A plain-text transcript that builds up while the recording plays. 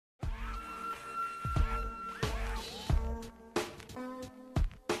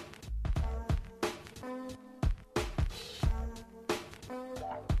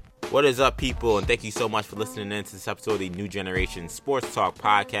What is up, people, and thank you so much for listening in to this episode of the New Generation Sports Talk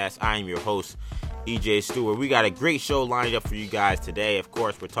Podcast. I am your host, EJ Stewart. We got a great show lined up for you guys today. Of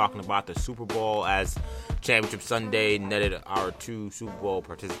course, we're talking about the Super Bowl as Championship Sunday netted our two Super Bowl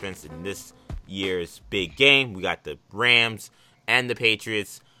participants in this year's big game. We got the Rams and the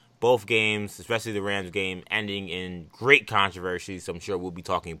Patriots. Both games, especially the Rams game, ending in great controversy. So I'm sure we'll be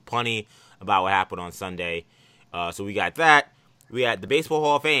talking plenty about what happened on Sunday. So we got that. We had the Baseball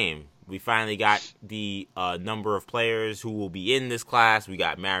Hall of Fame. We finally got the number of players who will be in this class. We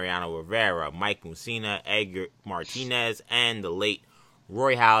got Mariano Rivera, Mike Mussina, Edgar Martinez, and the late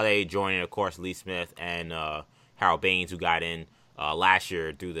Roy Halladay joining, of course, Lee Smith and Harold Baines, who got in last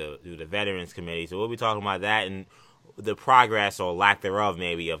year through the Veterans Committee. So we'll be talking about that and the progress or lack thereof,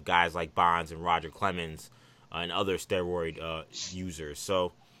 maybe, of guys like Bonds and Roger Clemens and other steroid users.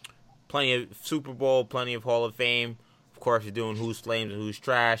 So plenty of Super Bowl, plenty of Hall of Fame. Of course, we're doing who's flames and who's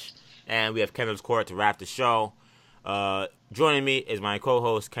trash. And we have Kendall's Court to wrap the show. Joining me is my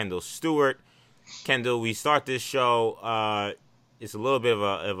co-host, Kendall Stewart. Kendall, we start this show. It's a little bit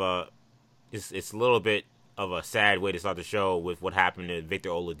of a sad way to start the show with what happened to Victor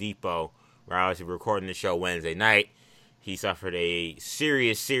Oladipo. We're obviously recording the show Wednesday night. He suffered a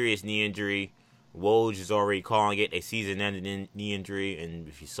serious knee injury. Woj is already calling it a season-ending knee injury, and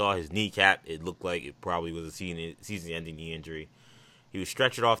if you saw his kneecap, it looked like it probably was a season-ending knee injury. He was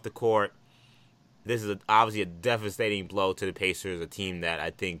stretched off the court. This is obviously a devastating blow to the Pacers, a team that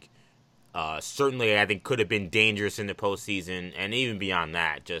I think could have been dangerous in the postseason, and even beyond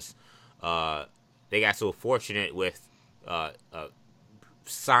that. Just they got so fortunate with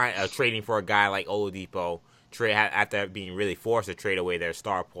trading for a guy like Oladipo. After being really forced to trade away their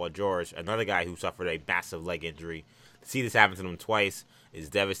star, Paul George, another guy who suffered a massive leg injury. To see this happen to them twice is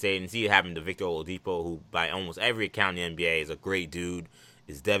devastating. To see it happen to Victor Oladipo, who by almost every account in the NBA is a great dude,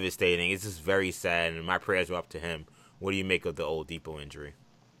 is devastating. It's just very sad, and my prayers are up to him. What do you make of the Oladipo injury?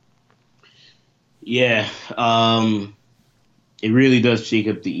 Yeah, it really does shake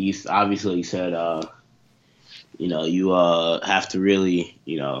up the East. Obviously, he said, you have to really,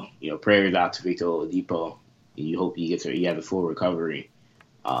 prayers out to Victor Oladipo. You hope he has a full recovery.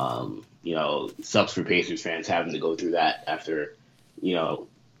 Sucks for Pacers fans having to go through that after,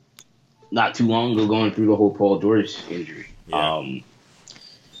 not too long ago going through the whole Paul George injury. Yeah.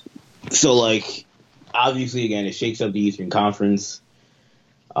 Obviously, again, it shakes up the Eastern Conference.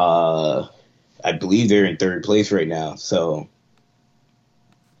 I believe they're in third place right now. So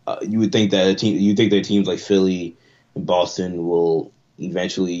you would think that teams like Philly and Boston will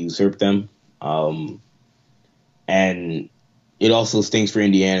eventually usurp them. And it also stinks for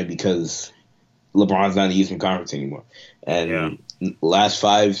Indiana because LeBron's not in the Eastern Conference anymore. And last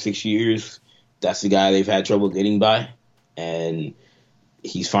 5-6 years, that's the guy they've had trouble getting by. And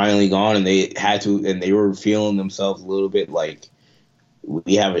he's finally gone, and they were feeling themselves a little bit like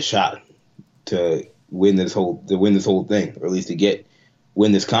we have a shot to win this whole thing, or at least to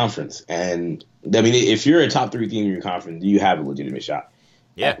win this conference. And I mean, if you're a top 3 team in your conference, you have a legitimate shot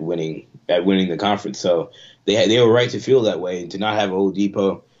at winning the conference. So they were right to feel that way, and to not have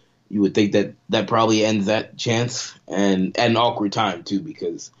Oladipo, you would think that probably ends that chance, and at an awkward time too,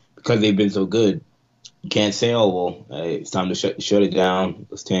 because they've been so good. You can't say, it's time to shut it down.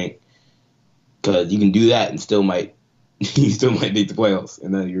 Let's tank, because you can do that and make the playoffs,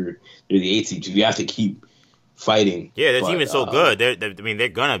 and then you're the 8th seed. You have to keep fighting. Yeah, their team is so good. They're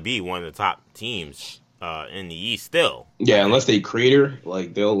gonna be one of the top teams in the East still. Yeah, unless they crater,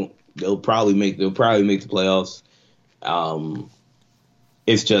 they'll probably make the playoffs.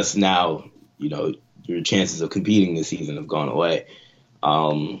 It's just now, your chances of competing this season have gone away.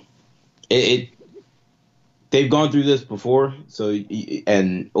 They've gone through this before. So,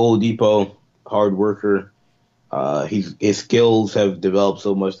 and Oladipo, hard worker, his skills have developed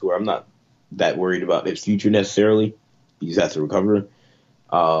so much to where I'm not that worried about his future necessarily. He just has to recover.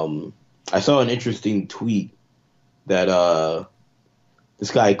 I saw an interesting tweet that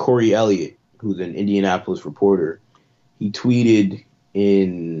this guy Corey Elliott, who's an Indianapolis reporter, he tweeted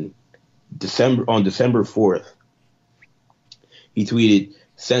on December 4th. He tweeted,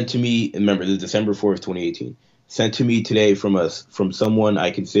 "Sent to me." Remember, this is December 4th, 2018. "Sent to me today from someone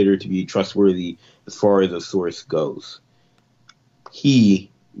I consider to be trustworthy as far as a source goes. He,"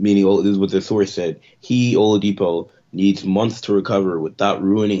 meaning this is what the source said, "he, Oladipo, needs months to recover without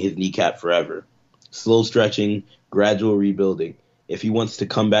ruining his kneecap forever. Slow stretching, gradual rebuilding. If he wants to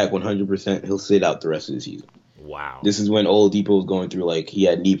come back 100%, he'll sit out the rest of the season." Wow. This is when Oladipo was going through, he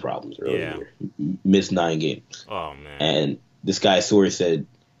had knee problems earlier. He missed 9 games. Oh, man. And this guy's source said,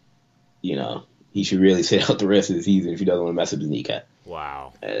 he should really sit out the rest of the season if he doesn't want to mess up his kneecap.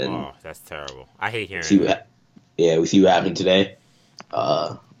 Wow. And Oh, that's terrible. I hate hearing see that. we see what happened today.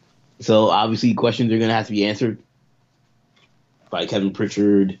 Uh, so obviously questions are gonna have to be answered by Kevin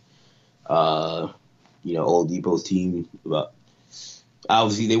Pritchard, uh, Old Depot's team. But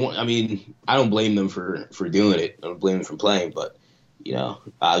obviously they want. I mean, I don't blame them for doing it. I don't blame them for playing, but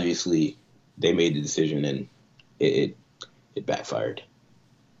obviously they made the decision and it backfired.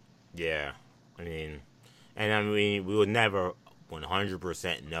 Yeah. I mean, we would never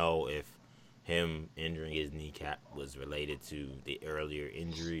 100% know if him injuring his kneecap was related to the earlier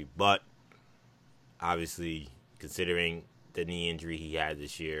injury, but obviously, considering the knee injury he had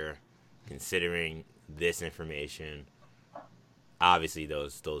this year, considering this information, obviously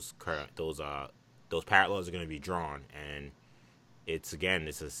those parallels are going to be drawn, and it's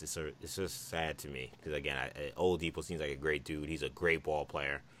just sad to me because again, Oladipo seems like a great dude. He's a great ball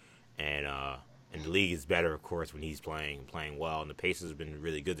player, and the league is better, of course, when he's playing well. And the Pacers have been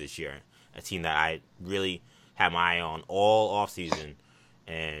really good this year. A team that I really had my eye on all offseason.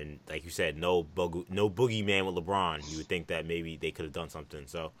 And like you said, no boogeyman with LeBron. You would think that maybe they could have done something.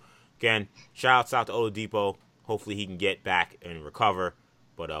 So, again, shouts out to Oladipo. Hopefully he can get back and recover.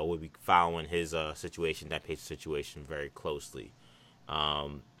 But we'll be following his situation, that Pacers situation, very closely.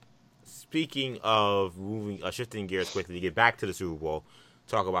 Speaking of shifting gears quickly to get back to the Super Bowl,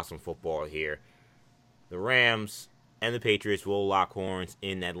 talk about some football here. The Rams and the Patriots will lock horns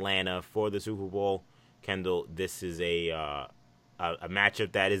in Atlanta for the Super Bowl. Kendall, this is a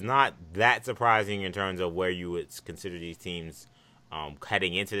matchup that is not that surprising in terms of where you would consider these teams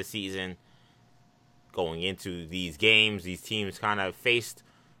heading into the season. Going into these games, these teams kind of faced,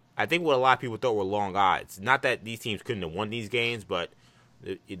 I think, what a lot of people thought were long odds. Not that these teams couldn't have won these games, but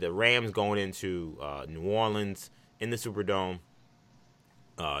the Rams going into New Orleans in the Superdome,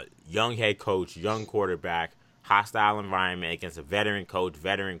 young head coach, young quarterback, hostile environment against a veteran coach,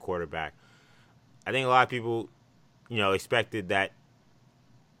 veteran quarterback. I think a lot of people, expected that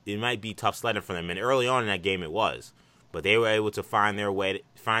it might be tough sledding for them, and early on in that game it was, but they were able to find their way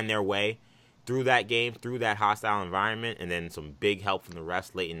through that game, through that hostile environment, and then some big help from the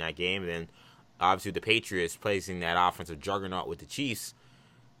refs late in that game, and then obviously the Patriots placing that offensive juggernaut with the Chiefs.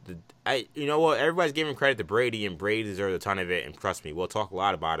 You know what? Everybody's giving credit to Brady, and Brady deserves a ton of it. And trust me, we'll talk a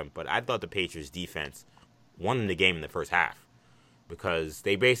lot about him. But I thought the Patriots' defense won the game in the first half because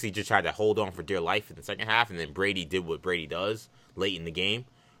they basically just tried to hold on for dear life in the second half, and then Brady did what Brady does late in the game.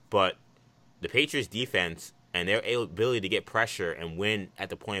 But the Patriots' defense and their ability to get pressure and win at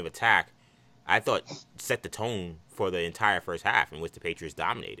the point of attack, I thought set the tone for the entire first half in which the Patriots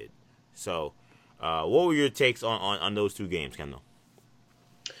dominated. So, what were your takes on those two games, Kendall?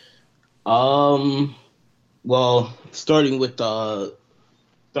 Well, start with the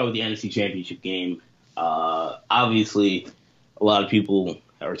NFC Championship game. Obviously, a lot of people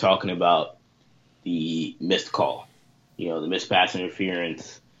are talking about the missed call, the missed pass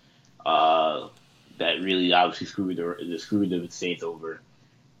interference, that really obviously screwed the Saints over.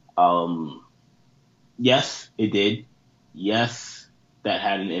 Yes, it did. Yes, that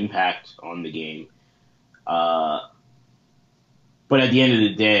had an impact on the game. But at the end of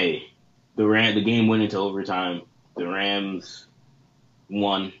the day, the game went into overtime. The Rams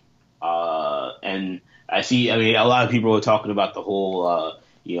won. And a lot of people are talking about the whole,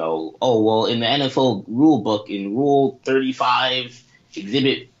 in the NFL rule book, in Rule 35,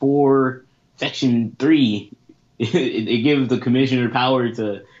 Exhibit 4, Section 3, it gives the commissioner power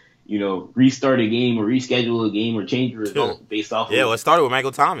to, restart a game or reschedule a game or change the result based off. Yeah, well, it started with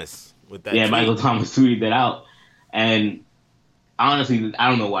Michael Thomas with that. Yeah, tweet. Michael Thomas tweeted that out, and honestly, I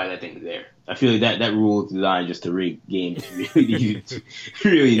don't know why that thing's there. I feel like that rule is designed just to rig games.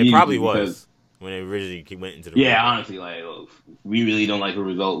 It probably was when it originally went into the. Yeah, honestly, look, we really don't like a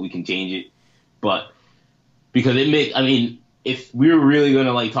result, we can change it, but because if we were really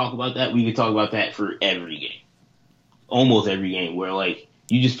gonna talk about that, we could talk about that for every game, almost every game, where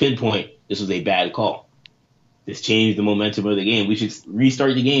you just pinpoint this was a bad call. This changed the momentum of the game. We should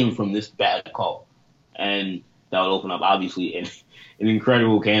restart the game from this bad call, and that would open up obviously an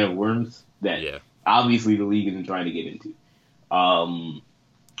incredible can of worms that obviously the league isn't trying to get into.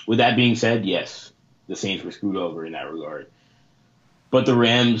 With that being said, yes, the Saints were screwed over in that regard. But the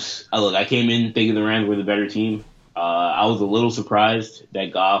Rams, I came in thinking the Rams were the better team. I was a little surprised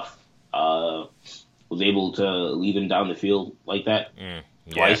that Goff was able to lead them down the field like that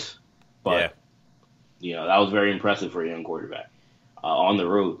twice. But, that was very impressive for a young quarterback on the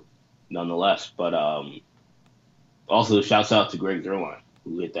road, nonetheless. But also, shouts out to Greg Zuerlein,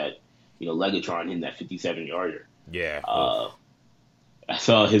 who hit that, Legatron hitting that 57-yarder. Yeah. I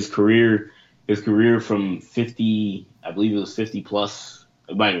saw his career his career from 50, I believe it was 50 plus.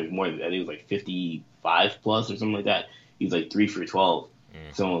 It might have been more than that. I think it was like 55 plus or something like that. He was like 3 for 12.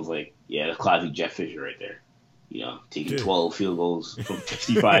 Someone was like, yeah, that's classic Jeff Fisher right there. Taking 12 field goals from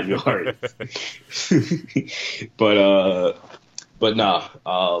 55 yards. But nah.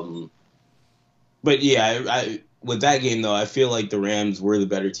 But yeah, I with that game though, I feel like the Rams were the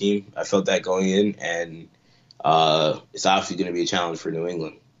better team. I felt that going in, and it's obviously going to be a challenge for New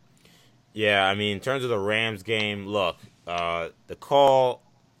England. Yeah, I mean, in terms of the Rams game, look, the call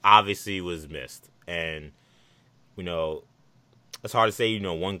obviously was missed, and it's hard to say.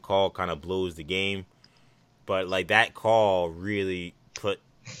 One call kind of blows the game. But like that call really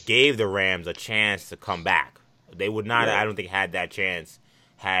gave the Rams a chance to come back. They would not, I don't think, had that chance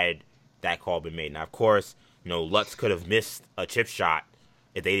had that call been made. Now, of course, Lutz could have missed a chip shot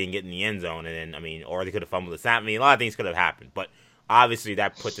if they didn't get in the end zone, and then or they could have fumbled the snap. A lot of things could have happened. But obviously,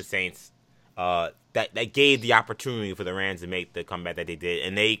 that put the Saints. That gave the opportunity for the Rams to make the comeback that they did,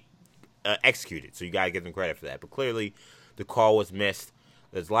 and they executed. So you gotta give them credit for that. But clearly, the call was missed.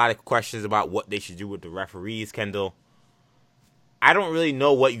 There's a lot of questions about what they should do with the referees, Kendall. I don't really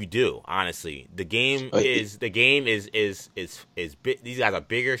know what you do, honestly. The game is these guys are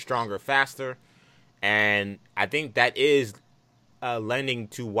bigger, stronger, faster, and I think that is lending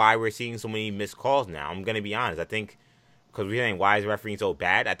to why we're seeing so many missed calls now. I'm gonna be honest. I think because we're saying why is refereeing so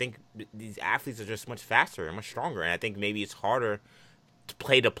bad. I think these athletes are just much faster and much stronger, and I think maybe it's harder to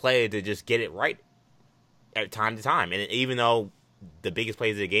play to just get it right at time to time. And even though the biggest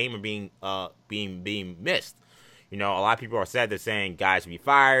plays of the game are being missed. A lot of people are sad. They're saying guys should be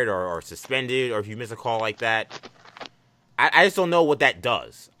fired or suspended, or if you miss a call like that. I just don't know what that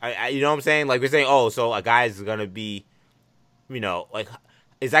does. You know what I'm saying? Like we're saying, oh, so a guy is gonna be,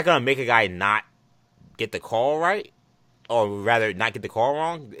 is that gonna make a guy not get the call right, or rather not get the call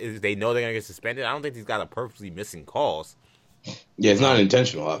wrong? If they know they're gonna get suspended, I don't think these guys are purposely missing calls. Yeah, it's not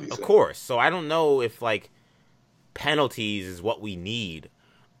intentional, obviously. Of course. So I don't know if penalties is what we need.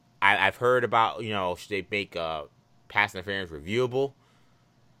 I've heard about should they make pass interference reviewable?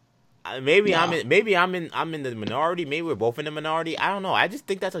 Maybe I'm in the minority. Maybe we're both in the minority. I don't know. I just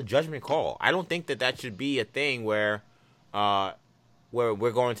think that's a judgment call. I don't think that should be a thing where we're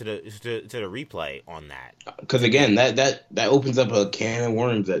going to the replay on that. Because again, that opens up a can of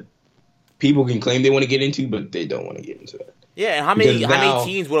worms that people can claim they want to get into, but they don't want to get into that. Yeah, and how many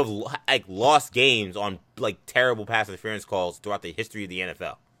teams would have lost games on terrible pass interference calls throughout the history of the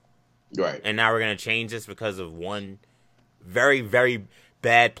NFL? Right. And now we're gonna change this because of one very, very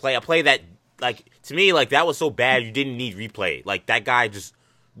bad play. A play that, to me, that was so bad you didn't need replay. That guy just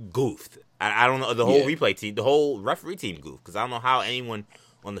goofed. I don't know, the whole replay team, the whole referee team goofed, because I don't know how anyone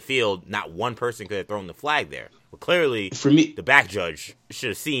on the field, not one person could have thrown the flag there. But clearly, for me, the back judge should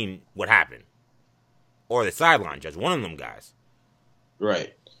have seen what happened. Or the sideline judge, one of them guys.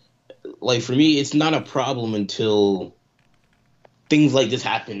 Right. For me, it's not a problem until things like this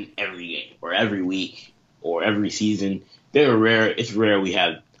happen every game or every week or every season. They're rare. It's rare we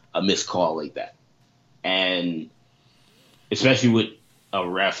have a missed call like that. And especially with a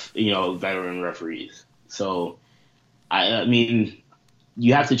veteran referees. So, I mean,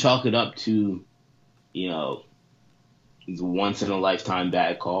 you have to chalk it up to, the once-in-a-lifetime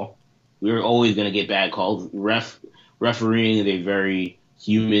bad call. We're always going to get bad calls. Refereeing is a very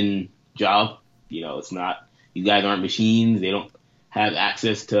human job. It's not, these guys aren't machines. They don't have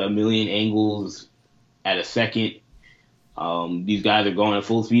access to a million angles at a second. These guys are going at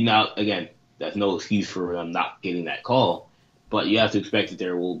full speed. Now, again, that's no excuse for them not getting that call. But you have to expect that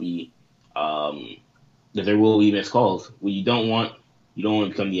there will be missed calls. What you don't want to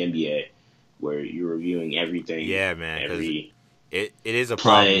become the NBA where you're reviewing everything. Yeah, man. It is a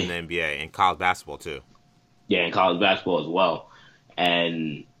problem in the NBA and college basketball too. Yeah, and college basketball as well.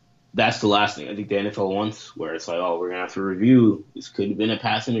 And that's the last thing I think the NFL wants, where it's we're going to have to review. This could have been a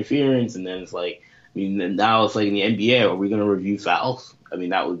pass interference. And then it's now it's in the NBA, are we going to review fouls? I mean,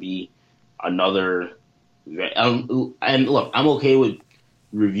 that would be another. And look, I'm okay with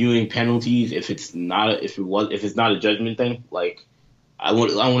reviewing penalties if it's not a judgment thing. I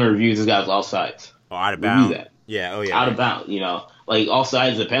want to review this guy's offsides. Oh, out of bounds. That. Yeah. Oh, yeah. Out of bounds.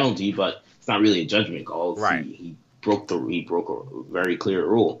 Offsides is a penalty, but it's not really a judgment call. Right. He broke a very clear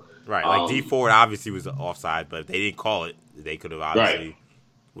rule. Right. D Ford obviously was offside, but if they didn't call it, they could have obviously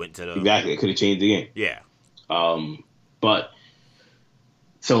went to the exactly. It could have changed the game. Yeah. But.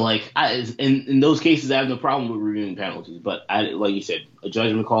 So, in those cases, I have no problem with reviewing penalties. But, like you said, a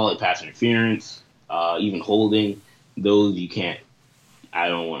judgment call, pass interference, even holding, those you can't. I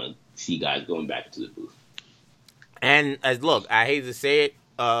don't want to see guys going back to the booth. And, look, I hate to say it,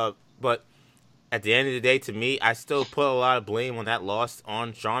 but at the end of the day, to me, I still put a lot of blame on that loss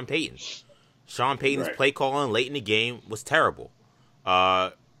on Sean Payton. Sean Payton's play calling late in the game was terrible.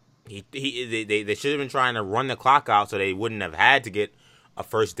 They should have been trying to run the clock out so they wouldn't have had to get a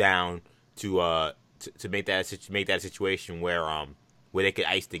first down to make that a situation where they could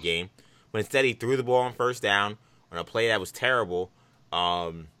ice the game. But instead, he threw the ball on first down on a play that was terrible.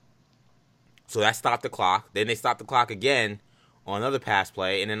 So that stopped the clock. Then they stopped the clock again on another pass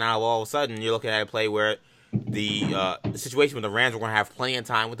play, and then now all of a sudden you're looking at a play where the situation with the Rams were going to have plenty of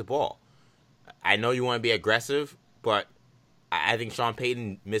time with the ball. I know you want to be aggressive, but I think Sean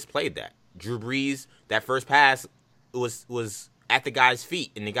Payton misplayed that. Drew Brees, that first pass was at the guy's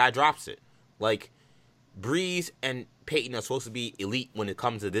feet, and the guy drops it. Like, Brees and Payton are supposed to be elite when it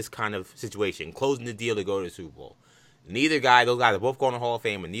comes to this kind of situation, closing the deal to go to the Super Bowl. Neither guy, those guys are both going to Hall of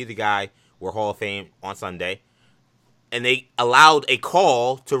Fame, and neither guy were Hall of Fame on Sunday. And they allowed a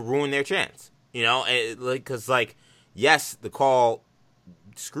call to ruin their chance. You know, because, yes, the call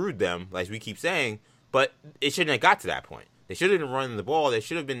screwed them, like we keep saying, but it shouldn't have got to that point. They should have been running the ball. They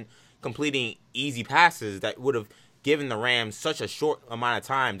should have been completing easy passes that would have given the Rams such a short amount of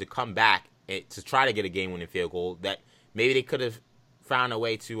time to come back to try to get a game-winning field goal that maybe they could have found a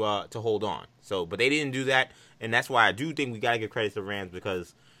way to hold on. So, but they didn't do that, and that's why I do think we got to give credit to the Rams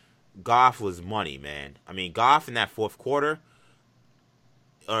because Goff was money, man. I mean, Goff in that fourth quarter,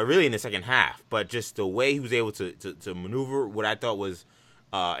 or really in the second half, but just the way he was able to maneuver what I thought was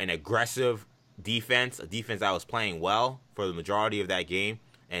an aggressive defense, a defense that was playing well for the majority of that game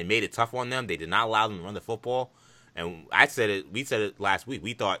and made it tough on them. They did not allow them to run the football. And we said it last week.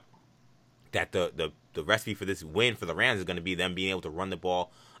 We thought that the recipe for this win for the Rams is going to be them being able to run the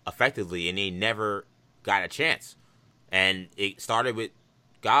ball effectively, and they never got a chance. And it started with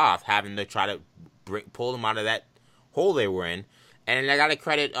Goff having to try to pull them out of that hole they were in. And I got to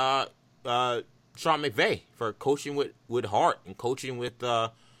credit Sean McVay for coaching with heart and coaching with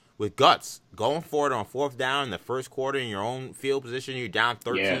guts. Going for it on fourth down in the first quarter in your own field position, you're down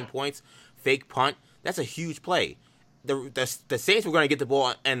 13 points, fake punt. That's a huge play. The Saints were going to get the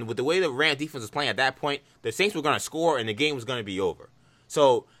ball, and with the way the Rams defense was playing at that point, the Saints were going to score, and the game was going to be over.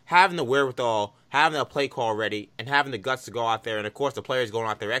 So having the wherewithal, having a play call ready, and having the guts to go out there, and of course the players going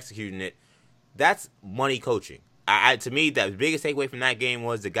out there executing it, that's money coaching. To me, the biggest takeaway from that game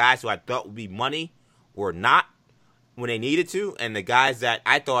was the guys who I thought would be money were not when they needed to, and the guys that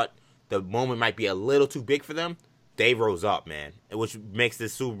I thought the moment might be a little too big for them, they rose up, man, which makes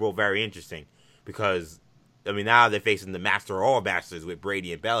this Super Bowl very interesting because, I mean, now they're facing the master of all masters with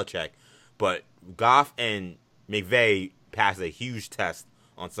Brady and Belichick, but Goff and McVay passed a huge test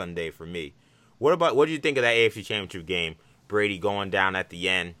on Sunday for me. What do you think of that AFC Championship game? Brady going down at the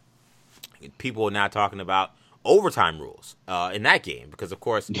end. People are now talking about overtime rules in that game because, of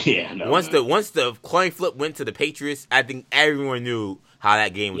course, once the coin flip went to the Patriots, I think everyone knew how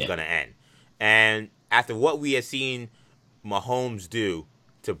that game was going to end. And after what we had seen Mahomes do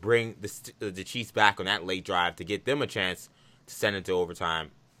to bring the Chiefs back on that late drive to get them a chance to send it to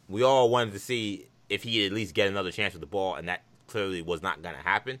overtime, we all wanted to see if he'd at least get another chance with the ball, and that clearly was not going to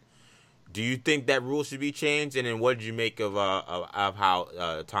happen. Do you think that rule should be changed? And then what did you make of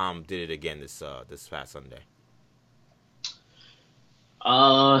how Tom did it again this past Sunday?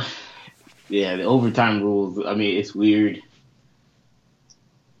 The overtime rules. I mean, it's weird.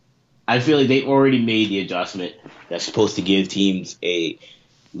 I feel like they already made the adjustment that's supposed to give teams a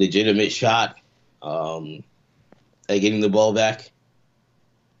legitimate shot at getting the ball back.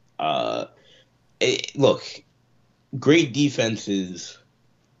 Look, great defenses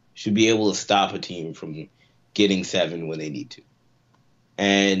should be able to stop a team from getting 7 when they need to.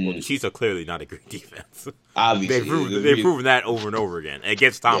 And the Chiefs are clearly not a great defense. Obviously, they've proven that over and over again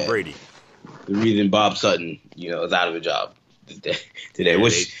against Tom Brady. The reason Bob Sutton, is out of a job today,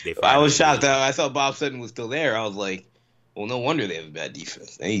 I was shocked. I thought Bob Sutton was still there. I was like, well, no wonder they have a bad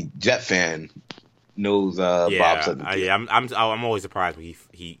defense. Any Jet fan knows Bob Sutton. I'm always surprised when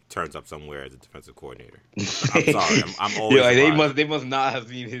he turns up somewhere as a defensive coordinator. I'm sorry. I'm always surprised. They must not have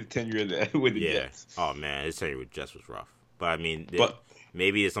seen his tenure with the Jets. Oh man, his tenure with Jets was rough. But I mean,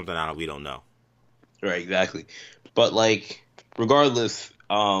 maybe it's something we don't know. Right, exactly. But regardless,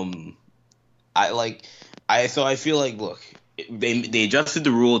 I feel like, look, they adjusted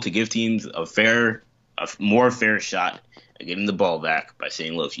the rule to give teams a more fair shot at getting the ball back by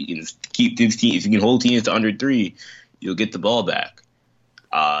saying, look, if you can keep this team, if you can hold teams to under 3, you'll get the ball back.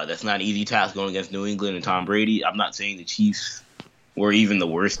 That's not an easy task going against New England and Tom Brady. I'm not saying the Chiefs were even the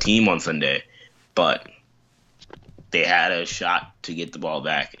worst team on Sunday, but they had a shot to get the ball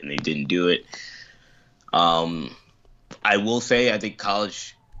back and they didn't do it. I will say I think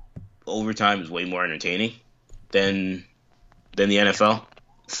college overtime is way more entertaining than the NFL.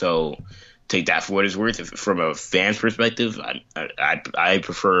 So take that for what it's worth. From a fan's perspective, I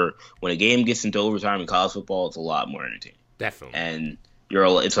prefer when a game gets into overtime in college football. It's a lot more entertaining. Definitely. And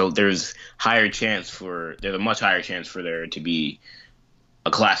there's a much higher chance for there to be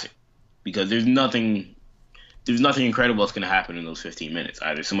a classic, because there's nothing incredible that's going to happen in those 15 minutes.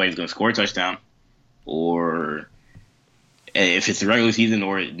 Either somebody's going to score a touchdown, or if it's the regular season,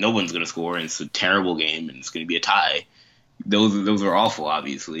 or no one's going to score and it's a terrible game and it's going to be a tie. Those are awful,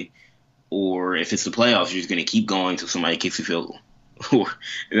 obviously. Or if it's the playoffs, you're just going to keep going until somebody kicks a field goal.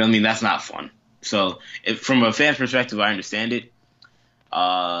 I mean, that's not fun. So from a fan's perspective, I understand it.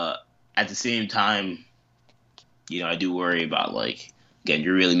 At the same time, I do worry about, like, again,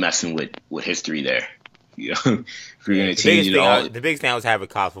 you're really messing with history there. If you're going to change it all. The biggest thing I was having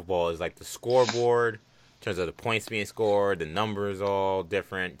with college football is, like, the scoreboard, in terms of the points being scored, the numbers all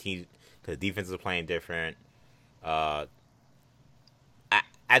different, because the defenses are playing different.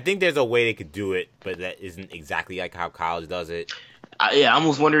 I think there's a way they could do it, but that isn't exactly like how college does it. I'm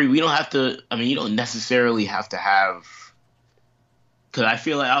almost wondering, we don't have to, you don't necessarily have to have, because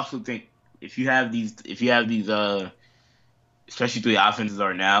I also think if you have these, especially the offenses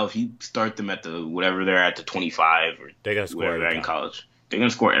are now, if you start them at whatever they're at, the 25, or they're going to score in college, they're going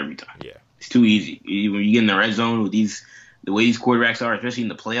to score every time. Yeah. It's too easy. When you get in the red zone with the way these quarterbacks are, especially in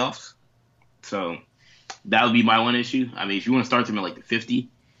the playoffs. So that would be my one issue. If you want to start them at like the 50,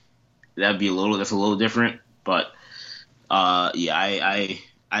 that's a little different. But I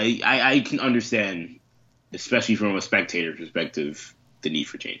can understand, especially from a spectator perspective, the need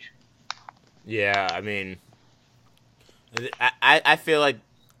for change. Yeah, I feel like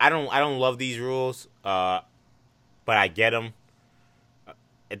I don't love these rules, but I get them.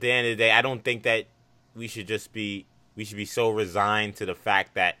 At the end of the day, I don't think that we should be so resigned to the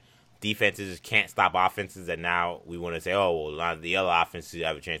fact that defenses can't stop offenses that now we want to say, oh, well, not the other offenses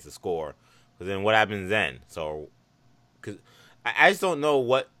have a chance to score. Because then what happens then? So, because I just don't know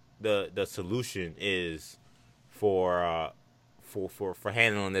what the solution is for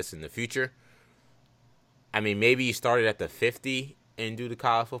handling this in the future. Maybe you start it at the 50 and do the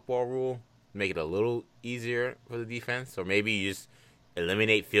college football rule, make it a little easier for the defense, or maybe you just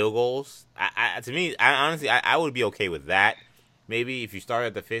eliminate field goals. To me, honestly, I would be okay with that. Maybe if you start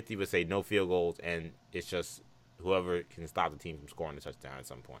at the 50 but say no field goals, and it's just whoever can stop the team from scoring a touchdown at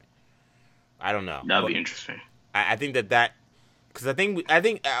some point. I don't know. That'd be interesting. I think that because I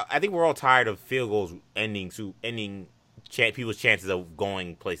think we're all tired of field goals ending people's chances of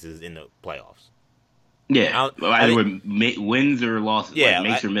going places in the playoffs. Yeah, either wins or losses, like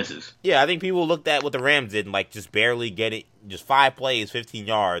makes or misses. Yeah, I think people looked at what the Rams did and, like, just barely get it, just 5 plays, 15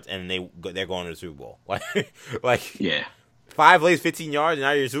 yards, and they're going to the Super Bowl. Yeah. 5 plays, 15 yards, and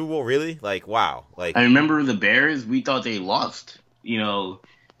now you're Super Bowl? Really? Like, wow. Like, I remember the Bears, we thought they lost, and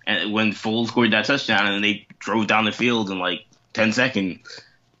when Foles scored that touchdown, and then they drove down the field in, like, 10 seconds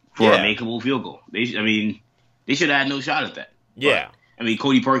for a makeable field goal. They should have had no shot at that. Yeah. But,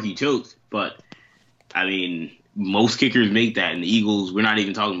 Cody Parkey choked, but most kickers make that, and the Eagles, we're not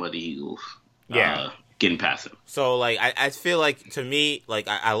even talking about the Eagles. Getting past them. So, like, I feel like, to me, like,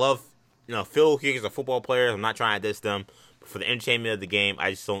 I love, field goal kickers are football players. I'm not trying to diss them. But for the entertainment of the game,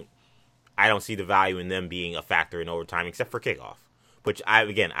 I don't see the value in them being a factor in overtime, except for kickoff, which I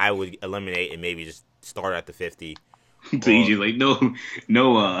would eliminate and maybe just start at the 50. So you just, like,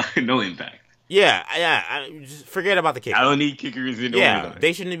 no impact. Yeah. Just forget about the kickers. I don't need kickers in overtime.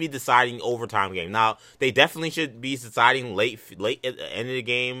 They shouldn't be deciding overtime game. Now, they definitely should be deciding late at the end of the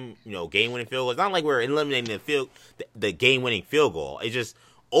game, game-winning field goal. It's not like we're eliminating the game-winning field goal. It's just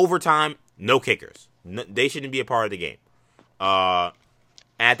overtime, no kickers. They shouldn't be a part of the game. And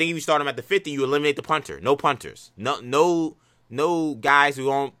I think if you start them at the 50, you eliminate the punter. No punters. No guys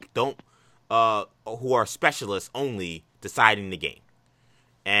who who are specialists only deciding the game.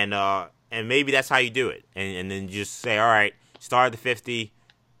 And maybe that's how you do it. And then you just say, all right, start at the 50.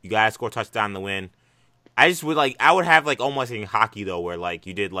 You guys score a touchdown to win. I would have, like, almost in hockey, though, where, like,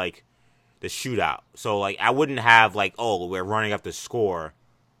 you did, like, the shootout. So, like, I wouldn't have, like, we're running up the score,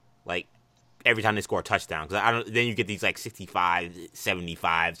 like, every time they score a touchdown. Because then you get these, like, 65,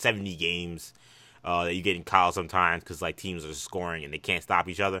 75, 70 games that you get in college sometimes because, like, teams are scoring and they can't stop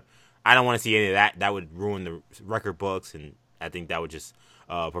each other. I don't want to see any of that. That would ruin the record books, and I think that would just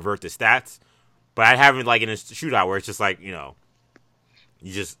pervert the stats. But I'd have it, like, in a shootout where it's just like,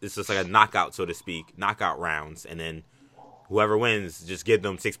 it's just like a knockout, so to speak, knockout rounds, and then whoever wins, just give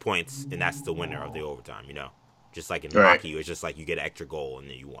them 6 points, and that's the winner of the overtime, Just like in hockey, it's just like you get an extra goal and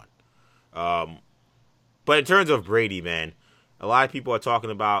then you won. But in terms of Brady, man, a lot of people are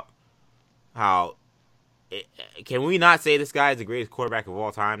talking about how can we not say this guy is the greatest quarterback of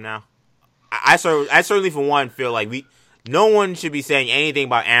all time now? I certainly for one feel like no one should be saying anything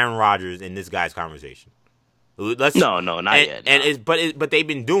about Aaron Rodgers in this guy's conversation. No, not yet. No. But they've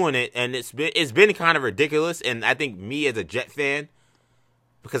been doing it, and it's been kind of ridiculous. And I think me as a Jet fan,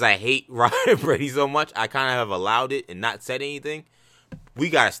 because I hate Ryan Brady so much, I kind of have allowed it and not said anything. We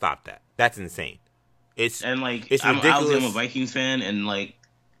gotta stop that. That's insane. It's ridiculous. I'm a Vikings fan, and like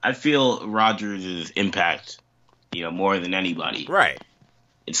I feel Rodgers' impact, more than anybody. Right.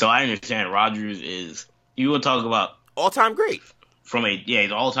 And so I understand Rodgers is. You want to talk about all-time great.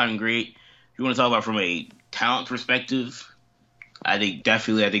 He's all-time great. You want to talk about from a talent perspective, I think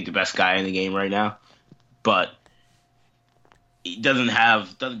the best guy in the game right now. But he doesn't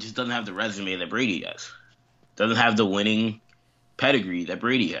have the resume that Brady has. Doesn't have the winning pedigree that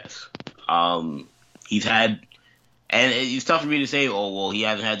Brady has. He's had, and it's tough for me to say, oh well, he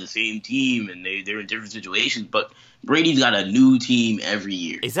hasn't had the same team and they're in different situations. But Brady's got a new team every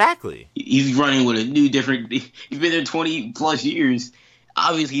year. Exactly. He's running with he's been there 20 plus years.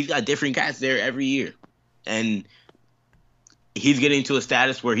 Obviously, he's got different guys there every year. And he's getting to a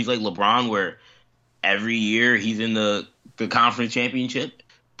status where he's like LeBron, where every year he's in the conference championship.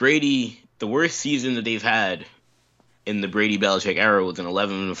 Brady, the worst season that they've had in the Brady-Belichick era was an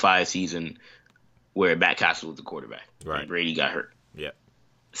 11-5 season where Matt Castle was the quarterback. Right. And Brady got hurt. Yeah.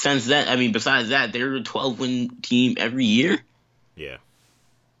 Since then, besides that, they're a 12-win team every year. Yeah.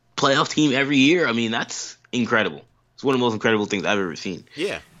 Playoff team every year. That's incredible. It's one of the most incredible things I've ever seen.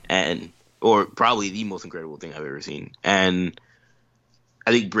 Yeah. Or probably the most incredible thing I've ever seen. And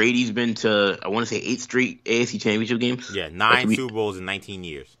I think Brady's been to, I want to say, 8 straight AFC Championship games. Yeah, 9 Super Bowls in 19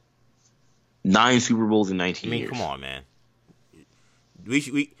 years. 9 Super Bowls in 19 years. Come on, man.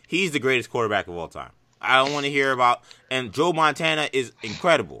 He's the greatest quarterback of all time. I don't want to hear about... And Joe Montana is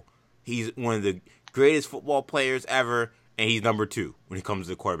incredible. He's one of the greatest football players ever, and he's number 2 when it comes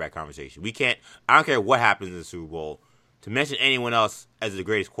to the quarterback conversation. I don't care what happens in the Super Bowl. To mention anyone else as the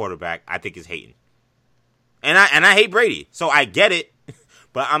greatest quarterback, I think is hating. And I hate Brady, so I get it.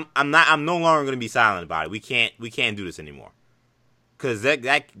 But I'm no longer going to be silent about it. We can't do this anymore. Because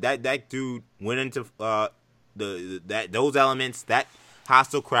that dude went into those elements, that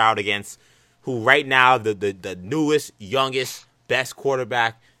hostile crowd against who right now the newest, youngest, best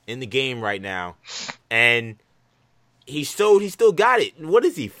quarterback in the game right now, and he still got it. What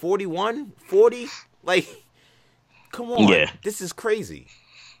is he? 41, 40? Like, come on, yeah. This is crazy.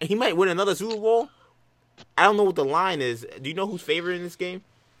 And he might win another Super Bowl. I don't know what the line is. Do you know who's favored in this game?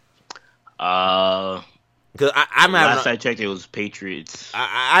 Because last I checked, it was Patriots.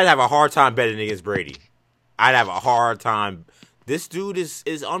 I'd have a hard time betting against Brady. I'd have a hard time. This dude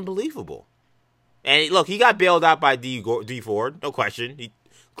is unbelievable. And look, he got bailed out by D Ford, no question. He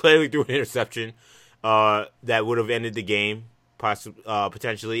clearly threw an interception that would have ended the game,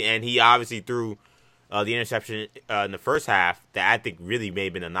 potentially. And he obviously threw the interception in the first half that I think really may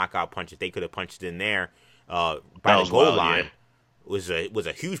have been a knockout punch if they could have punched in there by the goal line. Yeah. Was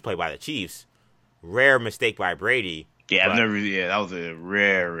a huge play by the Chiefs. Rare mistake by Brady. Yeah, that was a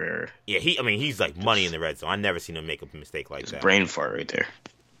rare. Yeah, he's like money in the red zone. I've never seen him make a mistake like that. Brain fart right there.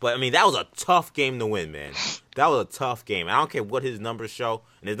 But that was a tough game to win, man. That was a tough game. I don't care what his numbers show,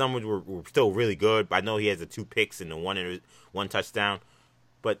 and his numbers were still really good. I know he has the 2 picks and the one touchdown,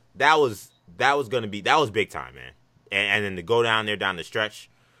 but that was big time, man. And then to go down there down the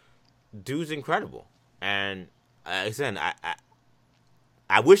stretch, dude's incredible. And like I said,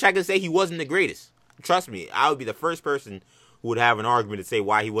 I wish I could say he wasn't the greatest. Trust me, I would be the first person who would have an argument to say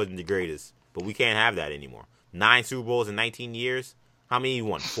why he wasn't the greatest. But we can't have that anymore. 9 Super Bowls in 19 years. How many you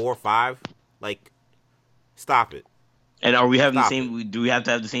won? 4 or 5? Like, stop it. And are we having the same? Do we have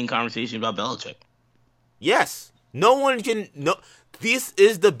to have the same conversation about Belichick? Yes. No one can. No. This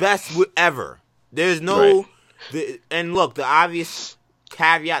is the best ever. There's no. Right. And look, the obvious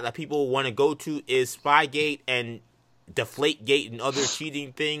caveat that people want to go to is Spygate and Deflategate and other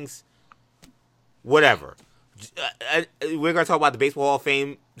cheating things. Whatever. We're gonna talk about the Baseball Hall of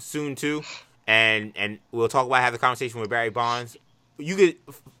Fame soon too, and we'll have the conversation with Barry Bonds. You could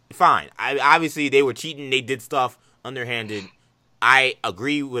fine. Obviously they were cheating. They did stuff underhanded. I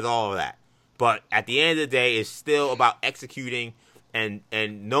agree with all of that. But at the end of the day, it's still about executing, and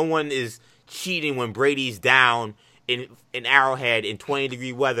no one is cheating when Brady's down in Arrowhead in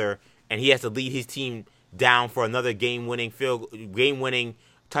 20-degree weather, and he has to lead his team down for another game-winning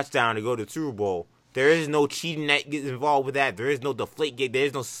touchdown to go to the Super Bowl. There is no cheating that gets involved with that. There is no Deflategate. There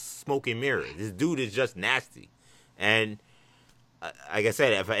is no smoke and mirrors. This dude is just nasty. And like I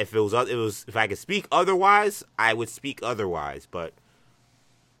said, if I could speak otherwise, I would speak otherwise. But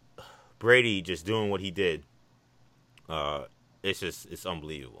Brady just doing what he did, it's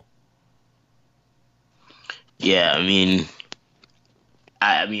unbelievable. Yeah,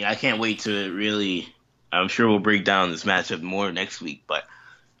 I can't wait to really. I'm sure we'll break down this matchup more next week, but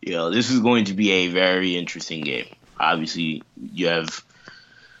this is going to be a very interesting game. Obviously, you have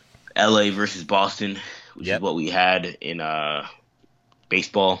LA versus Boston, which is what we had in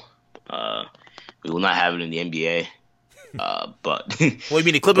baseball. We will not have it in the NBA. But what do you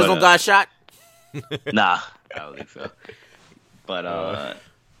mean the Clippers don't got a shot? Nah, I don't think so. But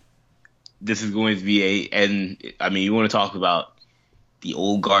this is going to be you want to talk about the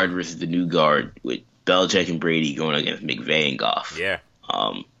old guard versus the new guard with Belichick and Brady going against McVay and Goff. Yeah.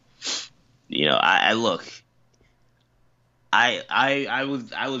 I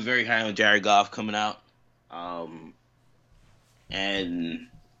was very high on Jared Goff coming out. And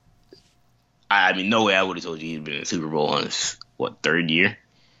no way I would have told you he'd been in the Super Bowl on his third year.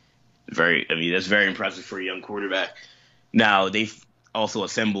 That's very impressive for a young quarterback. Now they've also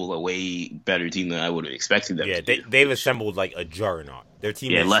assembled a way better team than I would have expected them to do. They've assembled like a juggernaut. Their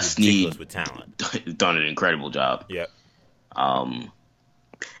team is ridiculous with talent. Done an incredible job. Yep.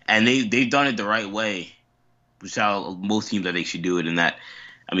 And they've done it the right way, which is how most teams I think should do it. In that,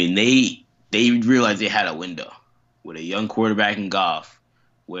 they realized they had a window with a young quarterback in Goff,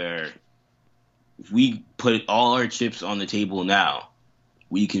 where if we put all our chips on the table now,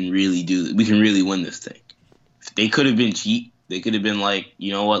 we can really win this thing. If they could have been cheap. They could have been like,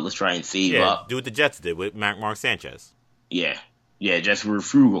 you know what, let's try and save up. Do what the Jets did with Mark Sanchez. Yeah, Jets were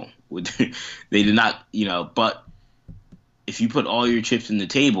frugal. They did not, but if you put all your chips in the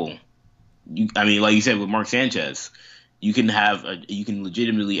table, like you said with Mark Sanchez, you can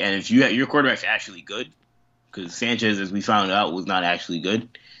legitimately, and if your quarterback's actually good, because Sanchez, as we found out, was not actually good,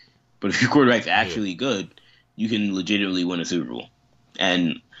 but if your quarterback's actually good, you can legitimately win a Super Bowl.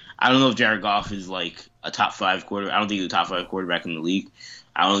 And I don't know if Jared Goff is like a top 5 quarterback. I don't think he's a top 5 quarterback in the league.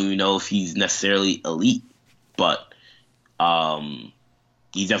 I don't even know if he's necessarily elite, but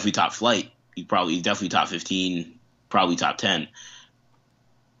he's definitely top flight. He's definitely top 15, probably top 10.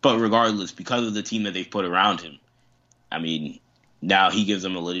 But regardless, because of the team that they've put around him, now he gives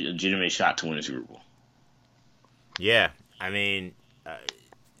them a legitimate shot to win a Super Bowl. Yeah,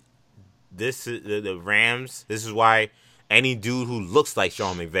 this is the Rams. This is why any dude who looks like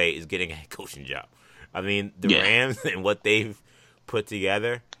Sean McVay is getting a head coaching job. Rams and what they've put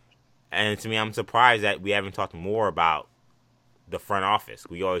together. And to me, I'm surprised that we haven't talked more about the front office.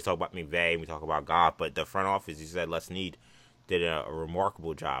 We always talk about McVay, we talk about Goff, but the front office, you said Les Snead did a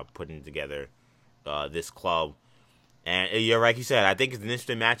remarkable job putting together this club. And you're right, you said, I think it's an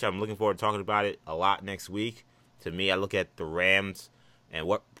interesting matchup. I'm looking forward to talking about it a lot next week. To me, I look at the Rams and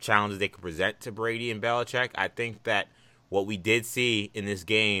what challenges they could present to Brady and Belichick. I think that what we did see in this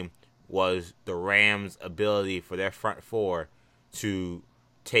game was the Rams' ability for their front four to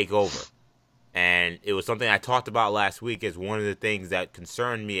take over. And it was something I talked about last week as one of the things that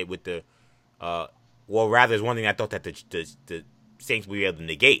concerned me with the it's one thing I thought that the Saints would be able to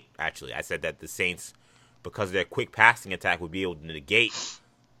negate, actually. I said that the Saints, because of their quick passing attack, would be able to negate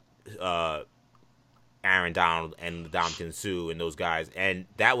Aaron Donald and Ndamukong Suh and those guys. And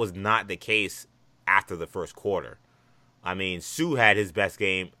that was not the case after the first quarter. Suh had his best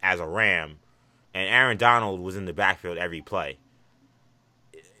game as a Ram, and Aaron Donald was in the backfield every play.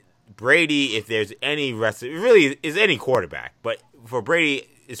 Brady, if there's any really is any quarterback, but for Brady,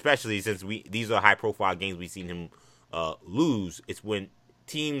 especially since these are high-profile games we've seen him lose, it's when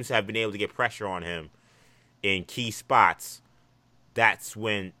teams have been able to get pressure on him in key spots. That's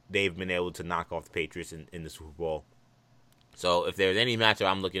when they've been able to knock off the Patriots in the Super Bowl. So if there's any matchup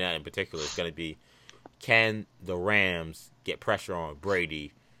I'm looking at in particular, it's going to be, can the Rams get pressure on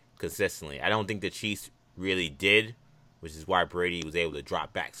Brady consistently? I don't think the Chiefs really did, which is why Brady was able to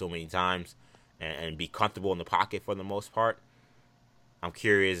drop back so many times and be comfortable in the pocket for the most part. I'm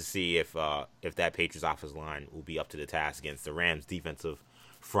curious to see if that Patriots offensive line will be up to the task against the Rams defensive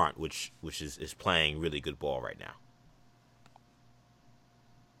front, which is playing really good ball right now.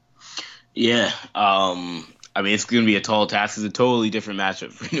 Yeah, it's going to be a tall task. It's a totally different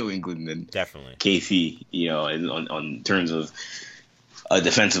matchup for New England than definitely KC, on terms of a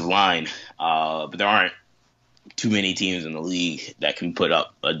defensive line. But there aren't too many teams in the league that can put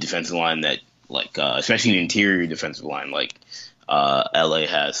up a defensive line that, especially an interior defensive line like LA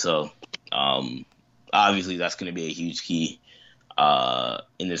has. So, obviously that's going to be a huge key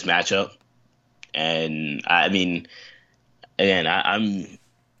in this matchup. And, I'm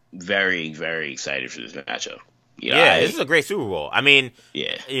very, very excited for this matchup. This is a great Super Bowl.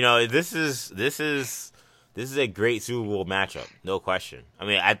 Yeah. This is this is a great Super Bowl matchup, no question. I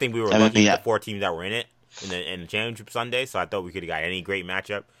mean, I think we were lucky with the 4 teams that were in it in the championship Sunday, so I thought we could have got any great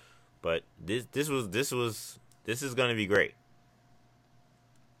matchup. But this is going to be great.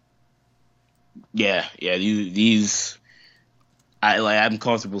 Yeah. I'm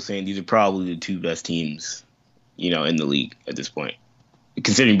comfortable saying these are probably the 2 best teams, in the league at this point,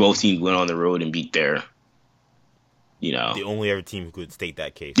 considering both teams went on the road and beat their. The only other team who could state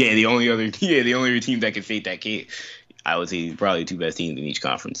that case. Yeah, the only other team that could state that case. I would say probably the 2 best teams in each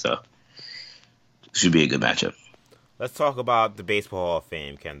conference. So it should be a good matchup. Let's talk about the Baseball Hall of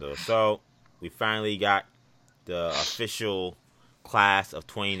Fame, Kendall. So we finally got the official class of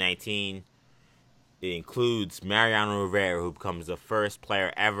 2019. It includes Mariano Rivera, who becomes the first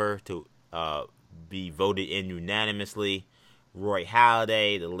player ever to be voted in unanimously. Roy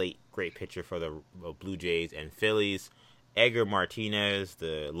Halladay, the late great pitcher for the Blue Jays and Phillies. Edgar Martinez,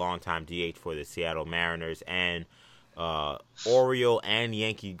 the longtime DH for the Seattle Mariners. And Oriole and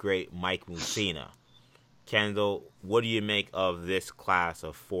Yankee great Mike Mussina. Kendall, what do you make of this class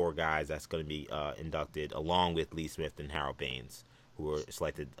of 4 guys that's going to be inducted, along with Lee Smith and Harold Baines, who were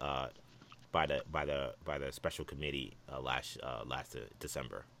selected by the special committee last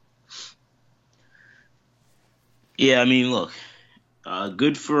December? Yeah, I mean, look,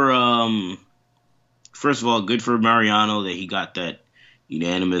 good for first of all, good for Mariano that he got that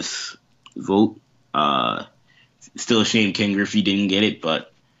unanimous vote. Still a shame Ken Griffey didn't get it,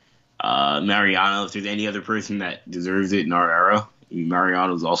 but Mariano, if there's any other person that deserves it in our era,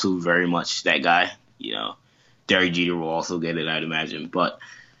 Mariano's also very much that guy. Derek Jeter will also get it, I'd imagine, but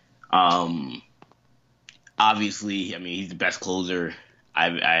obviously, I mean, he's the best closer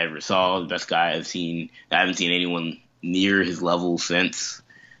I ever saw, the best guy I've seen. I haven't seen anyone near his level since.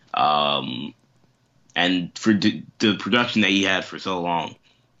 And for the production that he had for so long,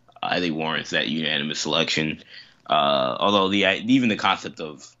 I think warrants that unanimous selection. Although even the concept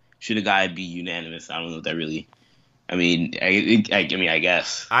of should a guy be unanimous, I don't know if that really. I mean, I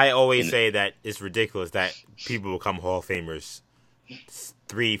guess. I always say that it's ridiculous that people become Hall of Famers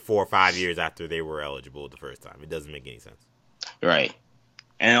 3, 4, 5 years after they were eligible the first time. It doesn't make any sense. Right.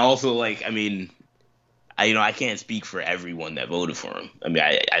 And also, I can't speak for everyone that voted for him. I mean,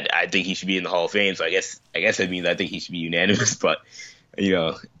 I think he should be in the Hall of Fame, so I guess that means I think he should be unanimous. But,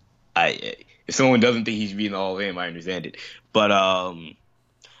 if someone doesn't think he should be in the Hall of Fame, I understand it. But I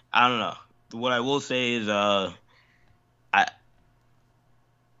don't know. What I will say is I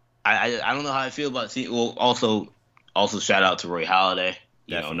don't know how I feel about seeing. Well, also shout out to Roy Halladay.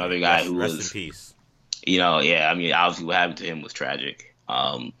 Another guy who was rest in peace. Yeah. I mean, obviously what happened to him was tragic.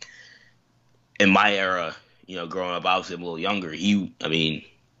 In my era, growing up, obviously I'm a little younger.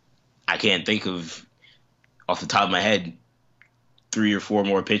 I can't think of off the top of my head 3 or 4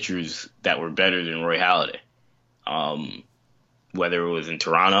 more pitchers that were better than Roy Halladay. Whether it was in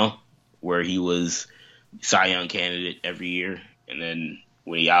Toronto, where he was Cy Young candidate every year, and then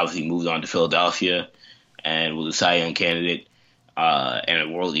when he obviously moved on to Philadelphia and was a Cy Young candidate,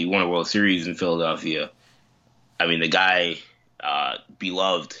 and he won a World Series in Philadelphia. I mean, the guy,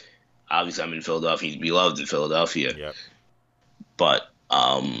 beloved. Obviously, I'm in Philadelphia. He's beloved in Philadelphia. Yep. But,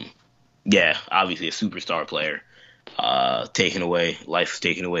 yeah, obviously a superstar player. Life taken away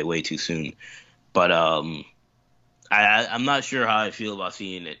way too soon. But I'm not sure how I feel about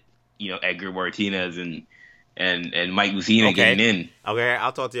seeing it. Edgar Martinez and Mike Mussina getting in. Okay,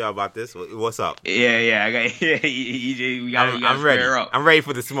 I'll talk to y'all about this. What's up? Yeah, I got EJ. We got. I'm ready. Up. I'm ready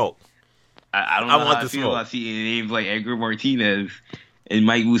for the smoke. I don't know how I feel about seeing names like Edgar Martinez and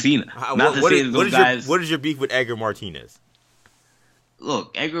Mike Mussina. What is your beef with Edgar Martinez?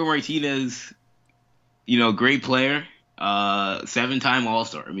 Look, Edgar Martinez, great player, 7-time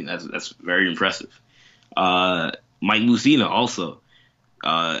All-Star. I mean, that's very impressive. Mike Mussina also,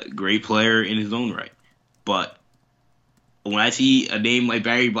 great player in his own right. But when I see a name like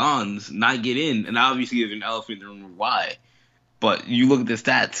Barry Bonds not get in, and obviously there's an elephant in the room why, but you look at the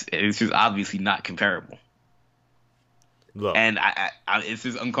stats, and it's just obviously not comparable. Look. And it's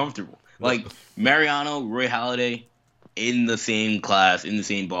just uncomfortable. Like Mariano, Roy Halladay, in the same class, in the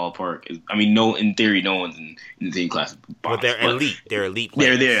same ballpark. I mean, in theory, no one's in the same class. But they're elite. They're elite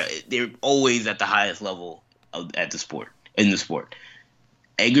players. They're always at the highest level in the sport.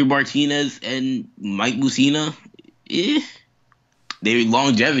 Edgar Martinez and Mike Mussina, they were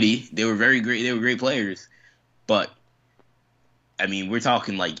longevity. They were very great. They were great players. But, I mean, we're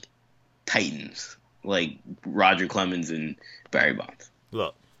talking like titans, like Roger Clemens and Barry Bonds.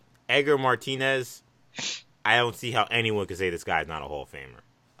 Look, Edgar Martinez, I don't see how anyone could say this guy's not a Hall of Famer.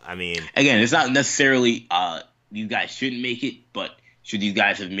 I mean, again, it's not necessarily these guys shouldn't make it, but should these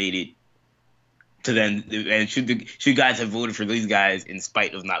guys have made it to then, and should guys have voted for these guys in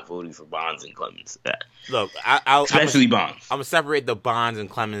spite of not voting for Bonds and Clemens? Look, especially Bonds. I'm gonna separate the Bonds and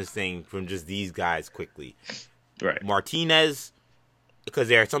Clemens thing from just these guys quickly. Right, Martinez, because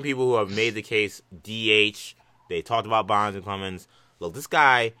there are some people who have made the case DH. They talked about Bonds and Clemens. Look, this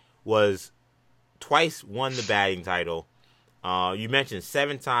guy was twice won the batting title. You mentioned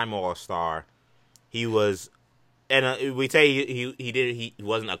 7-time All-Star. He was, and we say he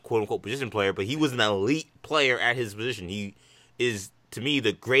wasn't a quote unquote position player, but he was an elite player at his position. He is, to me,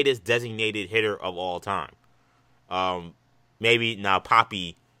 the greatest designated hitter of all time. Maybe now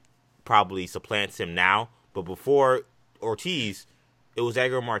Papi probably supplants him now, but before Ortiz, it was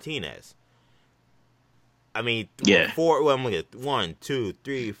Edgar Martinez. I mean, yeah. I'm looking at 1, 2,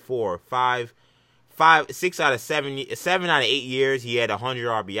 3, 4, 5, 6 out of 7 out of 8 years, he had 100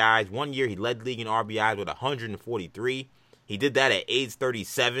 RBIs. 1 year, he led the league in RBIs with 143. He did that at age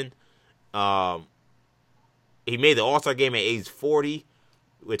 37. He made the All-Star game at age 40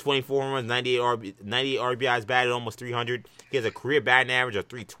 with 24 runs, 98 RBIs, batted almost 300. He has a career batting average of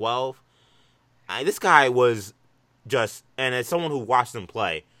 312. This guy was just, and as someone who watched him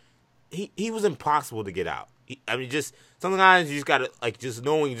play, he was impossible to get out. Just sometimes you just gotta, like, just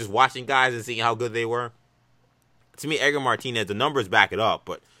knowing, just watching guys and seeing how good they were. To me, Edgar Martinez, the numbers back it up,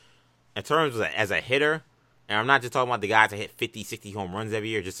 but in terms of as a hitter, and I'm not just talking about the guys that hit 50, 60 home runs every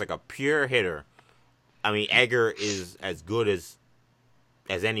year, just like a pure hitter. I mean, Edgar is as good as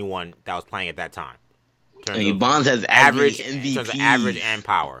anyone that was playing at that time. Bonds has average MVP. In terms of average and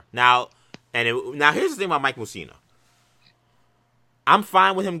power. Now here's the thing about Mike Mussina. I'm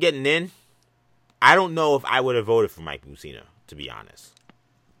fine with him getting in. I don't know if I would have voted for Mike Mussina, to be honest.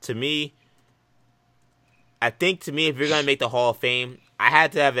 I think if you're going to make the Hall of Fame, I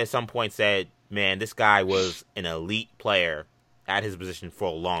had to have at some point said, man, this guy was an elite player at his position for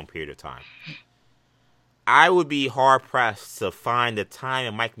a long period of time. I would be hard-pressed to find a time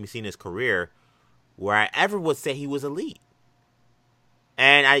in Mike Mussina's career where I ever would say he was elite.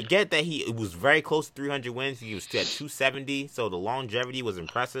 And I get that he was very close to 300 wins. He was still at 270, so the longevity was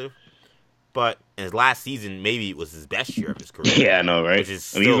impressive. But in his last season, maybe it was his best year of his career. Yeah, I know, right? Which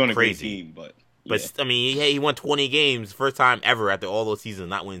is he was on still a crazy. great team, but I mean, he won 20 games, first time ever after all those seasons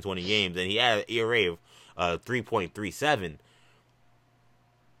not winning 20 games, and he had an ERA of 3.37.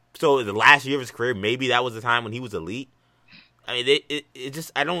 So the last year of his career, maybe that was the time when he was elite. I mean, it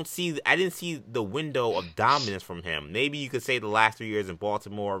just, I didn't see the window of dominance from him. Maybe you could say the last 3 years in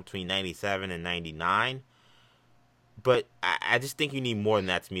Baltimore between 97 and 99. But I just think you need more than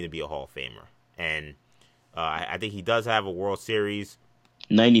that to me to be a Hall of Famer. And I think he does have a World Series.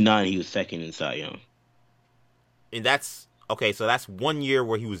 99, he was second in Cy Young. And that's, okay, so that's 1 year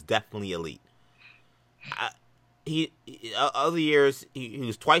where he was definitely elite. Other years, he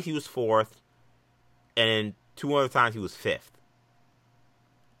was twice he was fourth, and then 2 other times he was fifth.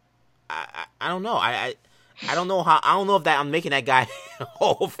 I don't know. I don't know how. I don't know if that I'm making that guy a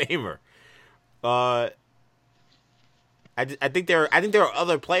Hall of Famer. I think there are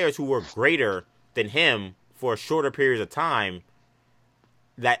other players who were greater than him for shorter periods of time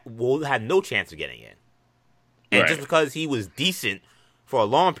that will have no chance of getting in. And just because he was decent for a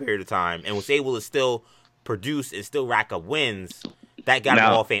long period of time and was able to still produce and still rack up wins, that got him a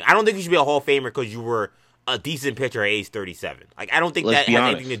Hall of Fame. I don't think you should be a Hall of Famer because you were a decent pitcher at age 37. Like, I don't think that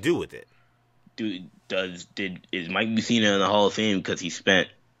has anything to do with it. Dude, is Mike Mussina in the Hall of Fame because he spent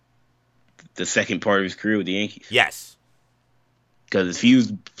the second part of his career with the Yankees? Yes. Because if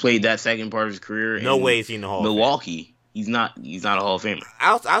he played that second part of his career no way is he in the Hall Milwaukee, of Fame. He's not a Hall of Famer.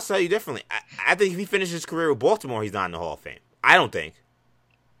 I'll tell you differently. I think if he finishes his career with Baltimore, he's not in the Hall of Fame. I don't think.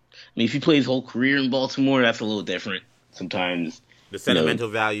 I mean, if he plays his whole career in Baltimore, that's a little different. Sometimes the sentimental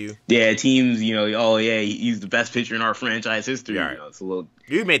value. Yeah, teams, he's the best pitcher in our franchise history. Yeah. It's a little.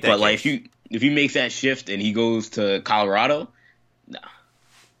 You made that. But case. like, if he makes that shift and he goes to Colorado,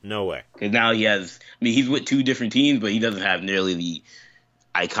 no way. Because now he has. I mean, he's with 2 different teams, but he doesn't have nearly the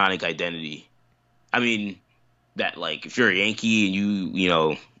iconic identity. I mean, that, like, if you're a Yankee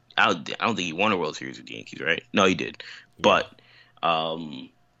and I don't think he won a World Series with the Yankees, right? No, he did. Yeah. But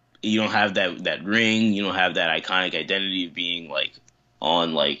you don't have that ring. You don't have that iconic identity of being, like,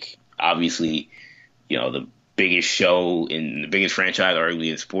 on, like, obviously, the biggest show in the biggest franchise,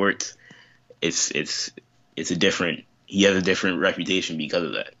 arguably, in sports. It's a different. He has a different reputation because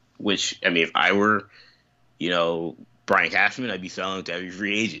of that. Which, I mean, if I were, Brian Cashman, I'd be selling to every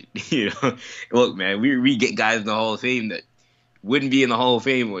free agent. Look, man, we get guys in the Hall of Fame that wouldn't be in the Hall of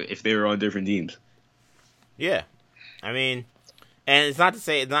Fame if they were on different teams. Yeah, I mean, and it's not to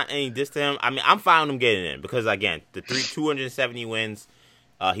say it's not any diss to him. I mean, I'm fine with him getting in because, again, the 270 wins,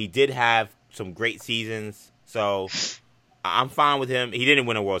 he did have some great seasons. So I'm fine with him. He didn't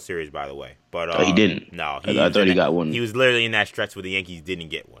win a World Series, by the way. But he didn't. No, I thought he got one. He was literally in that stretch where the Yankees didn't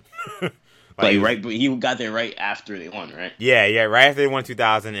get one. He got there right after they won, right? Yeah, right after they won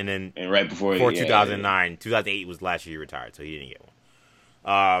 2000, and then right before 2009, 2008 was last year he retired, so he didn't get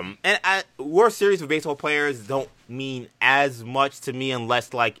one. World Series for baseball players don't mean as much to me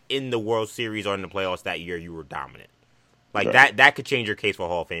unless, like, in the World Series or in the playoffs that year you were dominant. Like, right. that could change your case for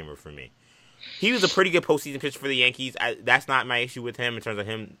Hall of Famer for me. He was a pretty good postseason pitcher for the Yankees. That's not my issue with him in terms of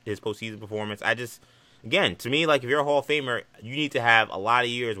his postseason performance. Again, to me, like, if you're a Hall of Famer, you need to have a lot of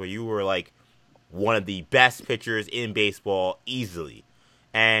years where you were, like, one of the best pitchers in baseball easily.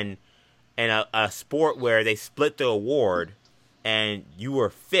 And a sport where they split the award and you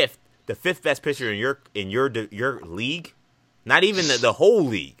were the fifth best pitcher in your league, not even the whole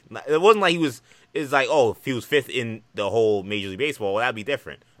league. It wasn't like if he was fifth in the whole Major League Baseball, well, that'd be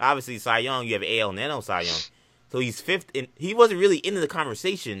different. Obviously, Cy Young, you have AL and NL Cy Young. So he's fifth he wasn't really into the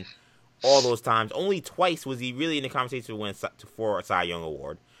conversation all those times. Only twice was he really in the conversation for a Cy Young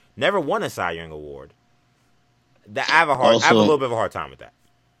award. Never won a Cy Young award. I have a little bit of a hard time with that.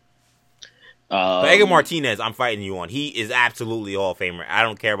 But Edgar Martinez, I'm fighting you on. He is absolutely a Hall of Famer. I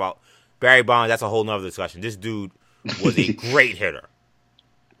don't care about Barry Bonds. That's a whole nother discussion. This dude was a great hitter.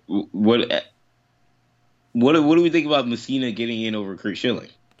 What do we think about Messina getting in over Curt Schilling?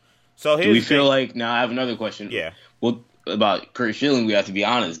 So do we feel like now? I have another question. Yeah. Well, about Curt Schilling, we have to be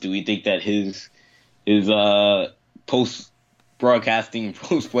honest. Do we think that his post broadcasting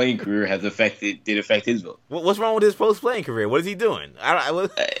post playing career did affect his vote? What's wrong with his post playing career? What is he doing?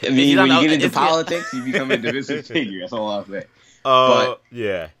 When you get into politics, you become a divisive figure. That's all I'll say.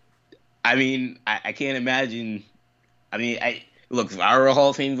 Yeah. I mean, I can't imagine. I mean, look, if I were a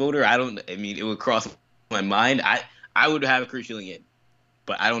Hall of Fame voter, it would cross my mind. I would have Curt Schilling in,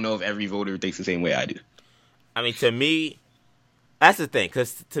 but I don't know if every voter thinks the same way I do. I mean, to me, that's the thing.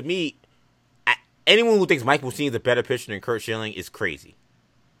 Because to me, anyone who thinks Mike Mussina is a better pitcher than Curt Schilling is crazy.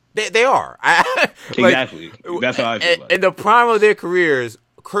 They are. Exactly. That's how I feel about it. In the prime of their careers,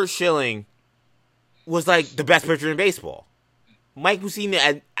 Curt Schilling was like the best pitcher in baseball. Mike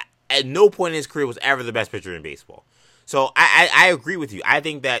Mussina at no point in his career was ever the best pitcher in baseball. So I agree with you. I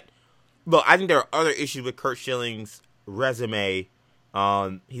think there are other issues with Curt Schilling's resume.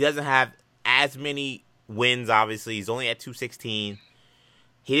 He doesn't have as many wins, obviously. He's only at 216.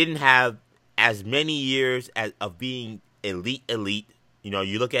 He didn't have as many years of being elite. You know,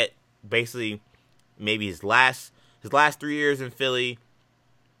 you look at basically maybe his last 3 years in Philly.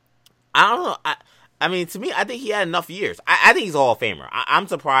 I don't know. I mean, to me, I think he had enough years. I think he's a Hall of Famer. I'm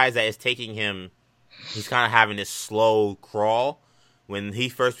surprised that it's taking him. He's kind of having this slow crawl. When he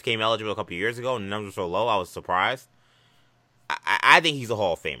first became eligible a couple of years ago and the numbers were so low, I was surprised. I think he's a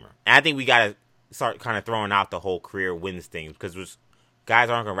Hall of Famer. And I think we got to start kind of throwing out the whole career wins thing because guys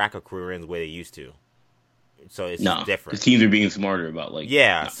aren't going to rack up career wins the way they used to. So it's different. The teams are being smarter about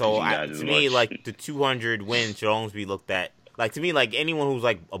to me, like the 200 wins should always be looked at. Like to me, like anyone who's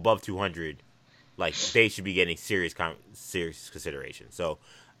like above 200, like they should be getting serious consideration. So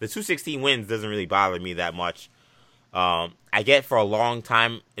the 216 wins doesn't really bother me that much. I get for a long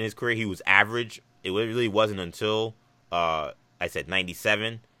time in his career he was average. It really wasn't until I said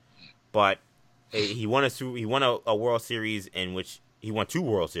 97, but he won a World Series in which he won 2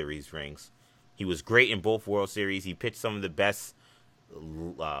 World Series rings. He was great in both World Series. He pitched some of the best,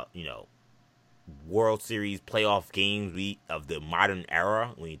 World Series playoff games of the modern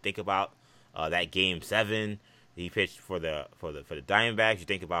era. When you think about that Game 7, he pitched for the Diamondbacks. You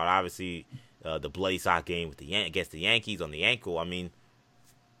think about obviously the Bloody Sox game against the Yankees on the ankle. I mean,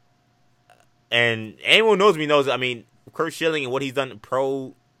 and anyone knows me knows. I mean, Curt Schilling and what he's done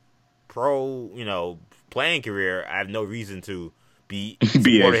pro playing career. I have no reason to be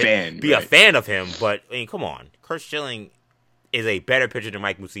a fan of him. But I mean, come on, Curt Schilling is a better pitcher than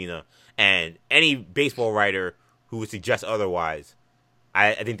Mike Mussina, and any baseball writer who would suggest otherwise,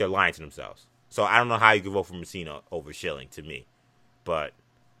 I think they're lying to themselves. So I don't know how you could vote for Mussina over Schilling to me, but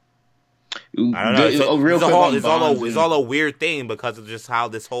I don't know. It's all a weird thing because of just how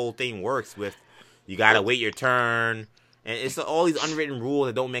this whole thing works. With you gotta wait your turn. And it's all these unwritten rules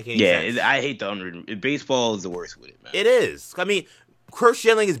that don't make any sense. Yeah, I hate the unwritten. Baseball is the worst with it, man. It is. I mean, Curt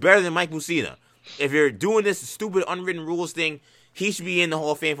Schilling is better than Mike Mussina. If you're doing this stupid unwritten rules thing, he should be in the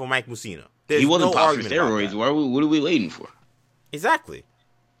Hall of Fame for Mike Mussina. He wasn't popping steroids. What are we waiting for? Exactly.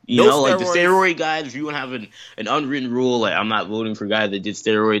 You know, like the steroid guys, if you want to have an unwritten rule, like I'm not voting for guys that did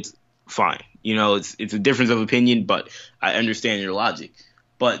steroids, fine. You know, it's a difference of opinion, but I understand your logic.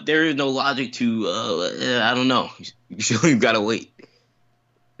 But there is no logic to, I don't know. You got to wait.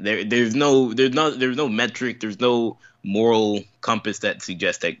 There's no metric, there's no moral compass that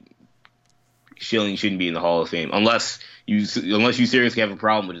suggests that Schilling shouldn't be in the Hall of Fame unless you seriously have a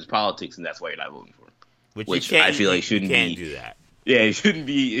problem with his politics, and that's why you're not voting for him. Which I feel like shouldn't be. Do that. Yeah, it shouldn't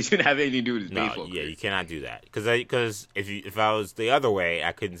be. It shouldn't have anything to do with his baseball. Yeah, you cannot do that because if I was the other way,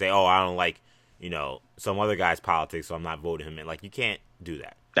 I couldn't say, oh, I don't like some other guy's politics, so I'm not voting him in. Like, you can't do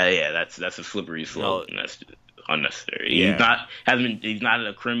that. That's a slippery slope, and that's unnecessary. Yeah. He's not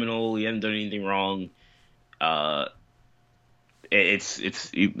a criminal. He hasn't done anything wrong.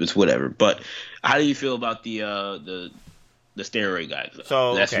 It's whatever. But how do you feel about the steroid guys? Though?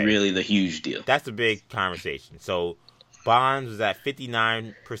 So that's really the huge deal. That's a big conversation. So Bonds was at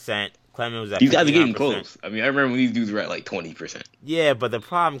 59%. Clemens was at 59%. These guys are getting close. I mean, I remember when these dudes were at like 20%. Yeah, but the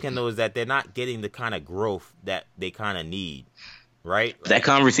problem, Kendall, is that they're not getting the kind of growth that they kind of need, right? That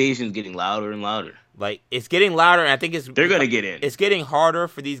conversation is getting louder and louder. Like, it's getting louder, and I think they're going to get in. It's getting harder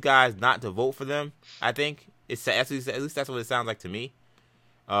for these guys not to vote for them, I think. At least that's what it sounds like to me.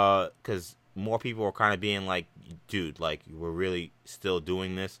 Because more people are kind of being like, dude, like, we're really still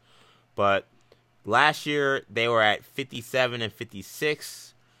doing this. But last year, they were at 57 and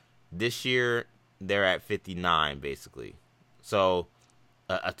 56. This year, they're at 59, basically. So,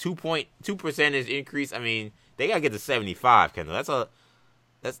 a 2.2% increase. I mean, they got to get to 75, Kendall. That's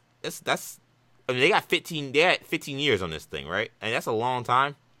I mean, they had 15 years on this thing, right? And that's a long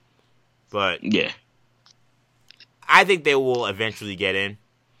time. But yeah, I think they will eventually get in.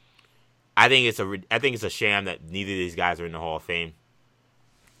 I think it's a sham that neither of these guys are in the Hall of Fame.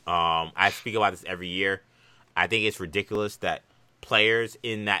 I speak about this every year. I think it's ridiculous that players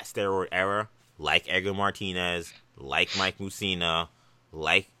in that steroid era, like Edgar Martinez, like Mike Mussina,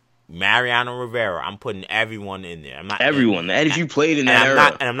 like Mariano Rivera, I'm putting everyone in there. I'm not everyone. If you played in that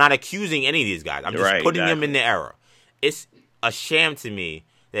era, I'm not accusing any of these guys. I'm just putting them in the era. It's a sham to me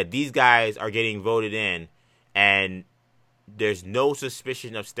that these guys are getting voted in, and there's no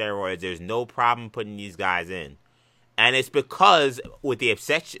suspicion of steroids. There's no problem putting these guys in, and it's because, with the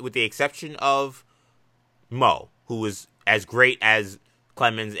exception of Mo, who was as great as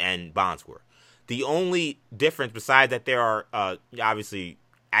Clemens and Bonds were, the only difference, besides that there are obviously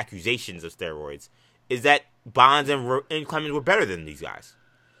accusations of steroids, is that Bonds and Clemens were better than these guys.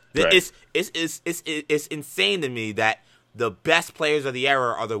 Right. It's insane to me that the best players of the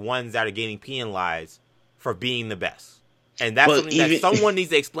era are the ones that are getting penalized for being the best. And that's something that someone needs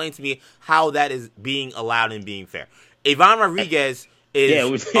to explain to me how that is being allowed and being fair. Ivan Rodriguez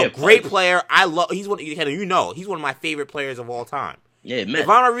is a great player. He's one of my favorite players of all time. Yeah, man.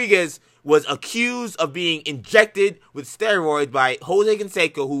 Ivan Rodriguez was accused of being injected with steroids by Jose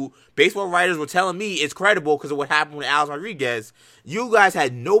Canseco, who baseball writers were telling me is credible because of what happened with Alex Rodriguez. You guys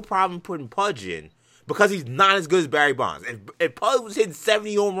had no problem putting Pudge in because he's not as good as Barry Bonds. If Pudge was hitting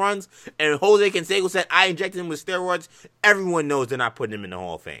 70 home runs and Jose Canseco said, I injected him with steroids, everyone knows they're not putting him in the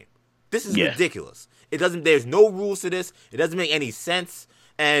Hall of Fame. This is ridiculous. There's no rules to this. It doesn't make any sense.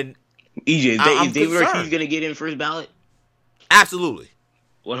 And EJ, is David Ortiz going to get in first ballot? Absolutely.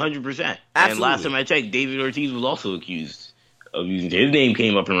 100%. And last time I checked, David Ortiz was also accused of using. His name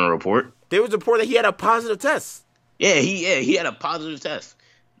came up in a report. There was a report that he had a positive test. Yeah, he had a positive test.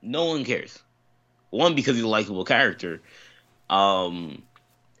 No one cares. One, because he's a likable character, and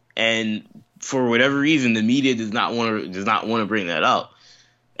for whatever reason, the media does not want to bring that up.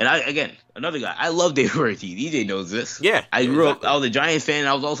 And another guy. I love David Ortiz. EJ knows this. Yeah, I grew up. I was a Giants fan. And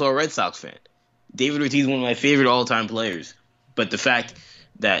I was also a Red Sox fan. David Ortiz is one of my favorite all-time players. But the fact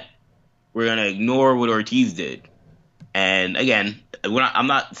that we're going to ignore what Ortiz did. And again, I'm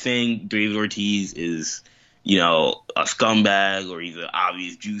not saying David Ortiz is, a scumbag or he's an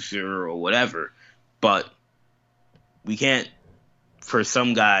obvious juicer or whatever. But we can't, for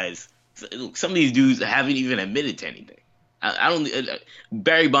some guys, some of these dudes haven't even admitted to anything.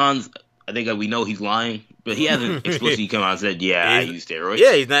 Barry Bonds, I think we know he's lying, but he hasn't explicitly come out and said, I use steroids.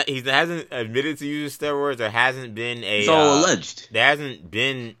 Yeah, he hasn't admitted to using steroids. There hasn't been it's all alleged. There hasn't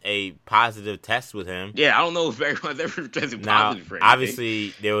been a positive test with him. Yeah, I don't know if Barry Bonds ever tested positive for anything.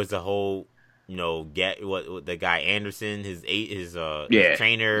 Obviously, there was a whole, what the guy Anderson, his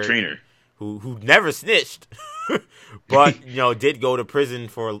trainer, who never snitched, but did go to prison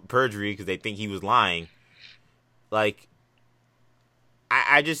for perjury because they think he was lying. Like,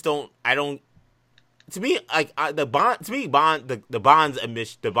 I just don't. I don't. To me, like the Bonds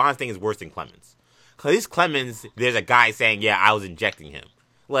thing is worse than Clemens. Because Clemens, there's a guy saying, "Yeah, I was injecting him."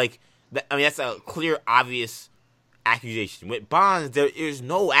 Like, that's a clear, obvious accusation. With Bonds, there is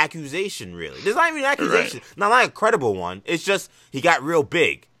no accusation really. There's not even an accusation, not like a credible one. It's just he got real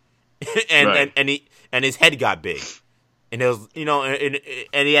big, and his head got big, And it was,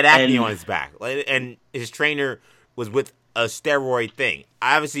 and he had acne on his back, and his trainer was with a steroid thing.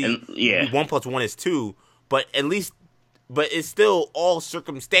 Obviously, 1 + 1 is 2, but it's still all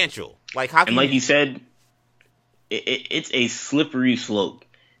circumstantial. Like how? And like you said, it's a slippery slope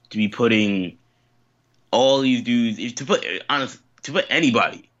to be putting all these dudes to put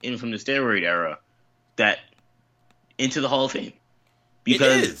anybody in from the steroid era that into the Hall of Fame,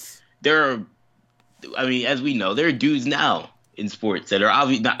 because there are. I mean, as we know, there are dudes now in sports that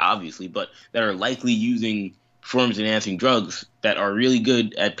are not obviously, but that are likely using performance-enhancing drugs that are really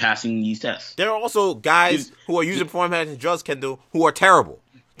good at passing these tests. There are also guys who are using performance-enhancing drugs, Kendall, who are terrible.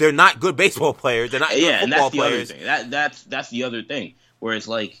 They're not good baseball players. They're not good football players. Other thing. That's the other thing, where it's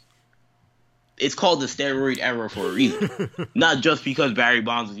like, it's called the steroid era for a reason. Not just because Barry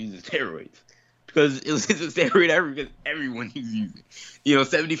Bonds was using steroids. Because it's a steroid era because everyone was using.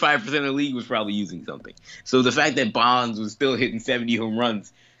 75% of the league was probably using something. So the fact that Bonds was still hitting 70 home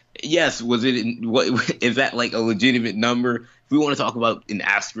runs, yes, is that like a legitimate number? If we want to talk about an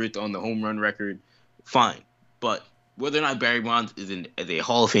asterisk on the home run record, fine. But whether or not Barry Bonds is a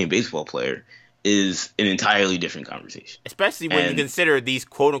Hall of Fame baseball player is an entirely different conversation. Especially when you consider these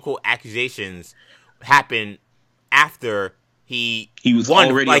quote-unquote accusations happen after he was won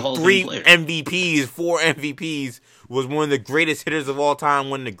already like 3 MVPs, 4 MVPs, was one of the greatest hitters of all time,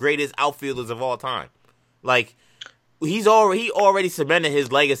 one of the greatest outfielders of all time. Like, he already cemented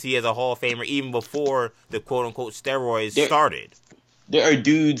his legacy as a Hall of Famer even before the quote-unquote steroids started. There are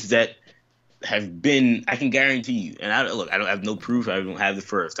dudes that have been, I can guarantee you, and I don't have no proof, I don't have it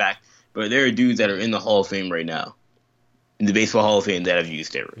for a fact, but there are dudes that are in the Hall of Fame right now, in the Baseball Hall of Fame, that have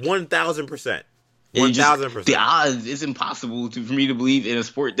used steroids. 1,000%. 1,000%. The odds, it's impossible for me to believe in a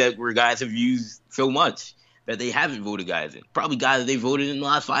sport where guys have used so much that they haven't voted guys in. Probably guys that they voted in the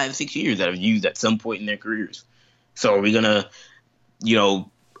last 5-6 years that have used at some point in their careers. So are we gonna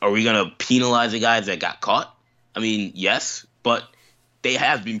penalize the guys that got caught? I mean, yes, but they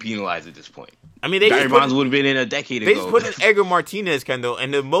have been penalized at this point. I mean, Barry Bonds would have been in a decade ago. They just put in Edgar Martinez, Kendall,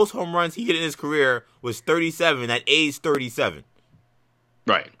 and the most home runs he hit in his career was 37 at age 37.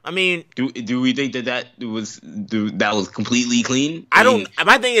 Right. I mean, do we think that was completely clean?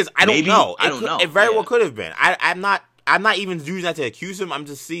 My thing is, I don't know. I don't know. It very well could have been. I'm not even using that to accuse him. I'm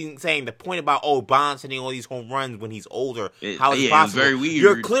just saying the point about Bonds hitting all these home runs when he's older. How is it possible? It's very weird.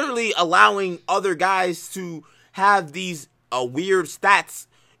 You're clearly allowing other guys to have these weird stats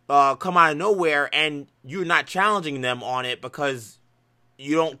come out of nowhere, and you're not challenging them on it because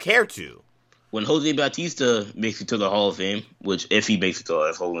you don't care to. When Jose Bautista makes it to the Hall of Fame, which if he makes it to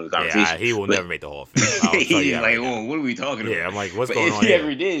the whole conversation, yeah, he will never make the Hall of Fame. He's like, "Whoa, what are we talking about?" Yeah, I'm like, "What's going on?" If he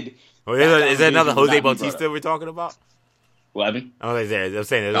ever did, is there another Jose Bautista we're talking about? What happened? I'm saying,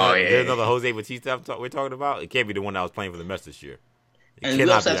 there's another Jose Bautista we're talking about. It can't be the one that was playing for the Mets this year. And we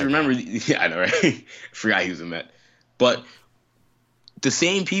also have to remember, I know, right? I forgot he was a Met, but the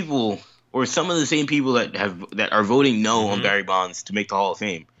same people, or some of the same people that are voting no on Barry Bonds to make the Hall of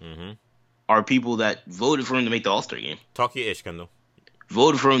Fame, are people that voted for him to make the All-Star game. Talk your ish, Kendall.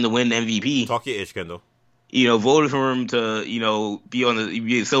 Voted for him to win the MVP. Talk your ish, Kendall. Voted for him to,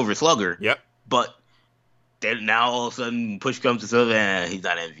 be a Silver Slugger. Yep. But then now all of a sudden push comes to shove, he's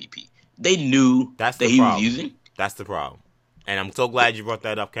not MVP. They knew that he was using. That's the problem. And I'm so glad you brought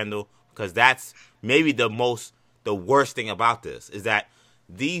that up, Kendall, because that's maybe the worst thing about this is that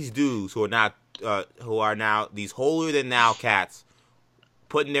these dudes who are now these holier than thou cats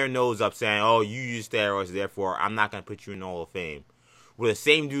putting their nose up saying, "Oh, you use steroids, therefore I'm not going to put you in the Hall of Fame," were the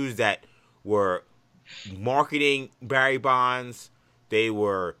same dudes that were marketing Barry Bonds. They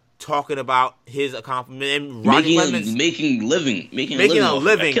were talking about his accomplishment, and making a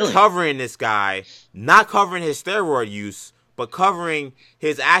living covering this guy, not covering his steroid use, but covering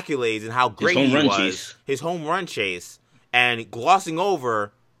his accolades and how great he was, his home run chase, and glossing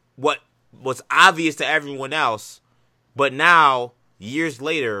over what was obvious to everyone else. But now, years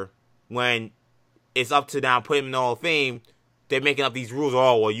later, when it's up to now put him in the Hall of Fame, they're making up these rules.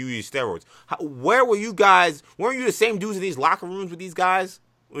 Oh, well, you use steroids. Where were you guys? Weren't you the same dudes in these locker rooms with these guys?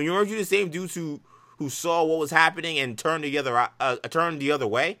 Weren't you the same dudes who saw what was happening and turned the other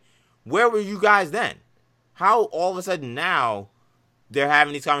way? Where were you guys then? How all of a sudden now they're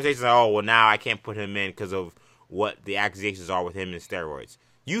having these conversations like, oh, well, now I can't put him in because of what the accusations are with him and steroids.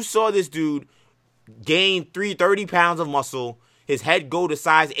 You saw this dude gain 30 pounds of muscle, his head go to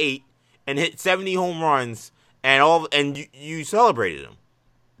size 8, and hit 70 home runs, and you celebrated him.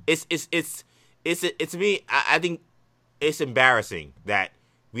 It's to me, I think it's embarrassing that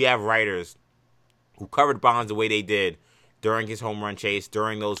we have writers who covered Bonds the way they did during his home run chase,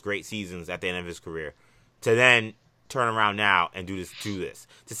 during those great seasons at the end of his career, to then turn around now and do this. It's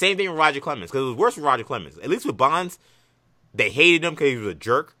the same thing with Roger Clemens, because it was worse with Roger Clemens. At least with Bonds, they hated him because he was a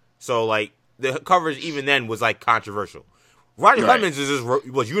jerk. So, like, the coverage even then was, like, controversial. Roger Clemens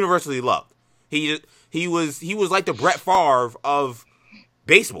was universally loved. He was like the Brett Favre of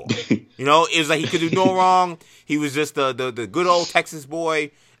baseball. You know, it was like he could do no wrong. He was just the good old Texas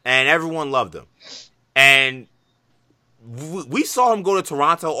boy, and everyone loved him. And we saw him go to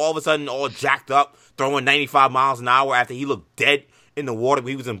Toronto all of a sudden all jacked up, throwing 95 miles an hour after he looked dead in the water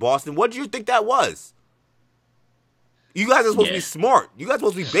when he was in Boston. What did you think that was? You guys are supposed to be smart. You guys are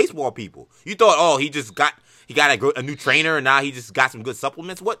supposed to be baseball people. You thought, oh, he got a new trainer and now he just got some good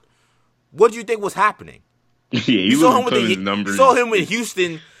supplements. What did you think was happening? Yeah, you saw him with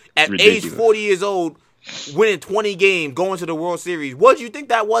Houston at age 40 years old, winning 20 games, going to the World Series. What did you think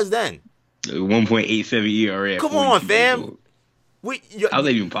that was then? 1.87 ERA. Come on, fam. How's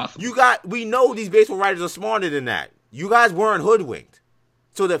that even possible? We know these baseball writers are smarter than that. You guys weren't hoodwinked.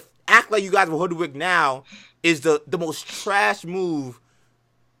 So to act like you guys were hoodwinked now is the most trash move.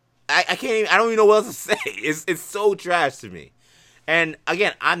 I can't even, I don't even know what else to say. It's so trash to me. And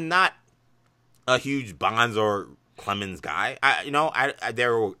again, I'm not a huge Bonds or Clemens guy.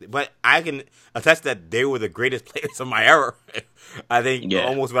 But I can attest that they were the greatest players of my era. I think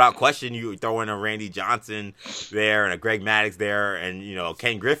almost without question, you throw in a Randy Johnson there and a Greg Maddux there and,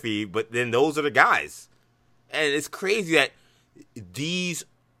 Ken Griffey, but then those are the guys. And it's crazy that these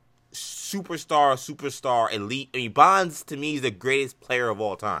superstar elite, Bonds to me is the greatest player of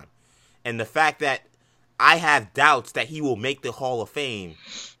all time. And the fact that I have doubts that he will make the Hall of Fame,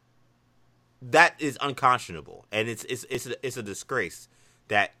 that is unconscionable. And it's a disgrace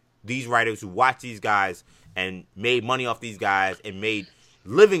that these writers who watch these guys and made money off these guys and made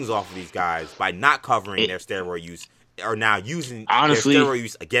livings off of these guys by not covering their steroid use are now using their steroid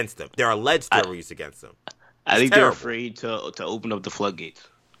use against them. Their alleged steroid use against them. I think they're afraid to open up the floodgates.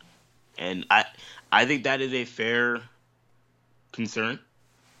 And I think that is a fair concern.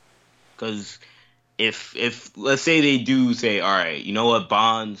 Because if let's say they do say, all right, you know what,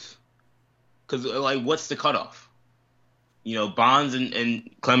 Bonds, because, like, what's the cutoff? Bonds and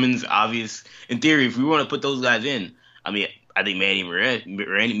Clemens, obvious. In theory, if we want to put those guys in, I mean, I think Manny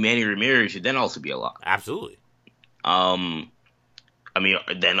Ramirez should then also be a lock. Absolutely. I mean,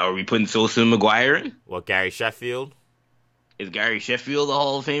 then are we putting Sosa and McGwire in? What, Gary Sheffield? Is Gary Sheffield a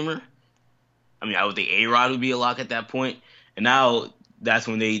Hall of Famer? I mean, I would think A-Rod would be a lock at that point. And now that's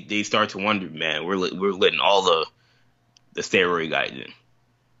when they start to wonder, man, we're letting all the steroid guys in.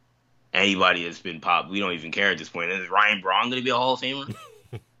 Anybody that's been popped, we don't even care at this point. And is Ryan Braun going to be a Hall of Famer?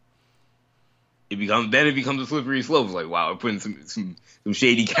 It becomes a slippery slope. It's like, wow, we're putting some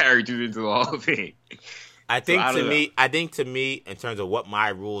shady characters into the Hall of Fame. I think to me, in terms of what my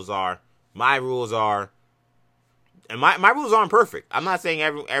rules are, and my rules aren't perfect. I'm not saying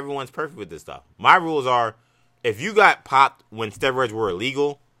everyone's perfect with this stuff. My rules are, if you got popped when steroids were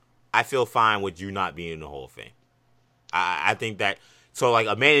illegal, I feel fine with you not being in the Hall of Fame. I think that, so like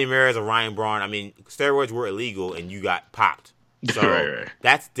a Manny Ramirez or Ryan Braun, I mean, steroids were illegal and you got popped. So right.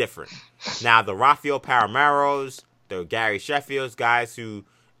 That's different. Now, the Rafael Palmeiros, the Gary Sheffields, guys who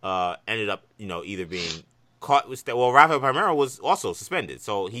ended up, either being caught with steroids. Well, Rafael Palmeiro was also suspended,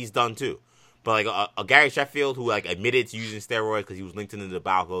 so he's done too. But like a Gary Sheffield who like admitted to using steroids because he was linked into the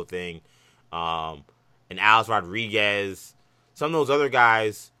Balco thing, and Alex Rodriguez, some of those other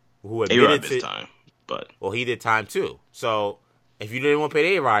guys who admitted to time, well, he did time too. So if you didn't want to put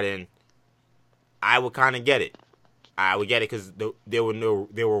A-Rod in, I would kind of get it. I would get it because there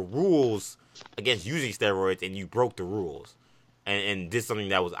were rules against using steroids, and you broke the rules, and did something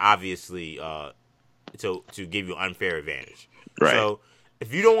that was obviously to give you an unfair advantage. Right. So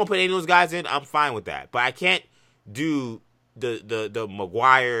if you don't want to put any of those guys in, I'm fine with that. But I can't do the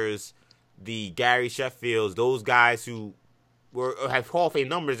McGuires, the Gary Sheffields, those guys who have Hall of Fame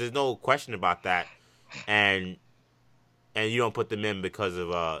numbers. There's no question about that, and you don't put them in because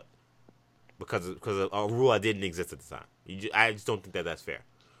of a rule that didn't exist at the time. I just don't think that that's fair.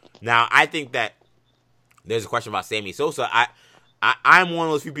 Now, I think that there's a question about Sammy Sosa. I'm one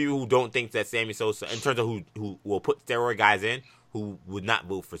of those few people who don't think that Sammy Sosa, in terms of who will put steroid guys in, who would not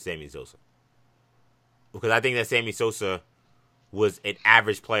vote for Sammy Sosa. Because I think that Sammy Sosa was an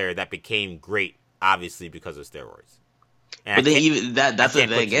average player that became great, obviously, because of steroids. And but then even that's a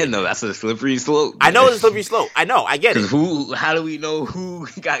thing again, though. That's a slippery slope. I know it's a slippery slope. I know. I get it. How do we know who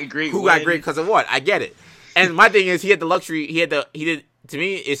got great? Who got great because of what? I get it. And my thing is, he had the luxury. He did. To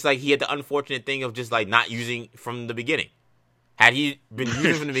me, it's like he had the unfortunate thing of just like not using from the beginning. Had he been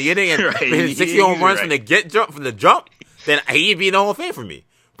using from the beginning and been 60 home runs from the jump, then he'd be in the Hall of Fame for me.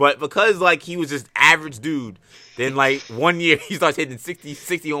 But because like he was just average dude, then like 1 year he starts hitting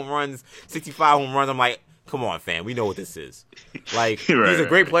 60 home runs, 65 home runs. I'm like, come on, fam, we know what this is. Like he's a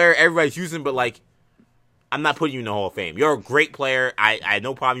great player, everybody's using, but like I'm not putting you in the Hall of Fame. You're a great player. I had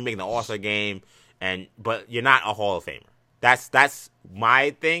no problem you making the All-Star game, but you're not a Hall of Famer. That's my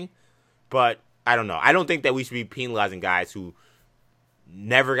thing. But I don't know. I don't think that we should be penalizing guys who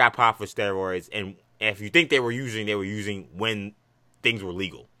never got popped for steroids, and if you think they were using when things were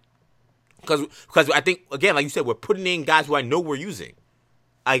legal. Because I think, again, like you said, we're putting in guys who I know we're using.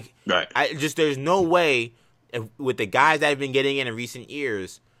 Like, right. There's no way, with the guys that have been getting in recent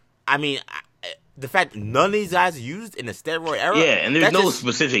years, I mean, the fact that none of these guys are used in the steroid era. Yeah, and there's no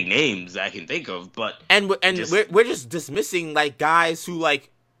specific names I can think of, but we're just dismissing like guys who like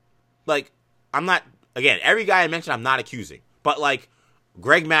I'm not, again, every guy I mentioned I'm not accusing, but like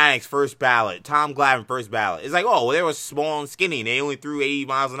Greg Maddux first ballot, Tom Glavine first ballot. It's like, oh, well, they were small and skinny and they only threw 80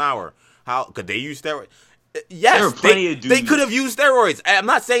 miles an hour. How could they use steroids? Yes, there were plenty of dudes. They could have used steroids. I'm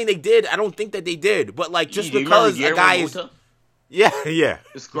not saying they did. I don't think that they did, but like just because a guy is, yeah,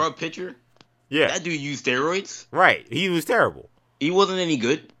 the scrub pitcher. Yeah, that dude used steroids. Right, he was terrible. He wasn't any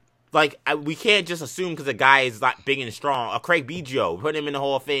good. Like, we can't just assume because a guy is not big and strong. Craig Biggio, put him in the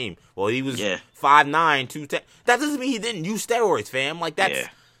Hall of Fame. Well, he was 5'9", 210. That doesn't mean he didn't use steroids, fam. Like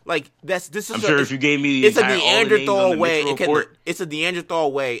this is. I'm sure if you gave me it's a Neanderthal way. It's a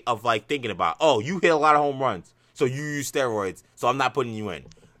Neanderthal way of like thinking about. Oh, you hit a lot of home runs, so you use steroids. So I'm not putting you in.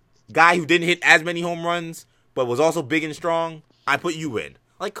 Guy who didn't hit as many home runs but was also big and strong, I put you in.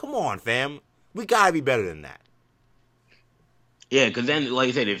 Like, come on, fam. We gotta be better than that. Yeah, because then, like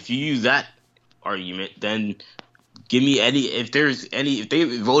I said, if you use that argument, then give me any. If they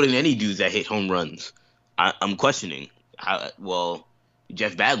voted any dudes that hit home runs, I'm questioning how. Well,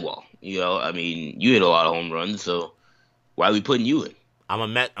 Jeff Bagwell. You know, I mean, you hit a lot of home runs, so why are we putting you in? I'm a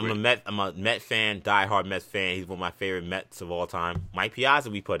Met fan, diehard Mets fan. He's one of my favorite Mets of all time. Mike Piazza,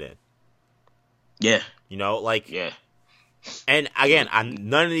 we put in. Yeah, you know, like yeah. And again,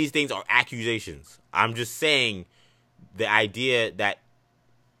 none of these things are accusations. I'm just saying the idea that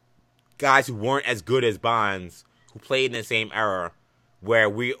guys who weren't as good as Bonds, who played in the same era, where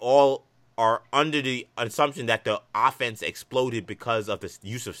we all are under the assumption that the offense exploded because of the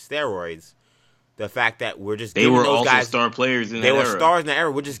use of steroids, the fact that we're just giving those guys star players in that era. They were stars in the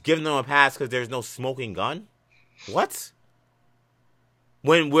era. We're just giving them a pass because there's no smoking gun. What?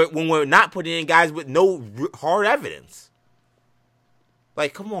 When we're not putting in guys with no hard evidence.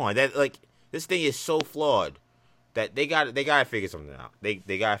 Like, come on, this thing is so flawed that they got to figure something out. They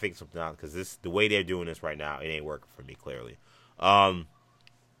got to figure something out because the way they're doing this right now, it ain't working for me clearly.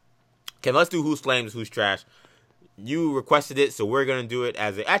 Okay, let's do who's flames, who's trash. You requested it, so we're gonna do it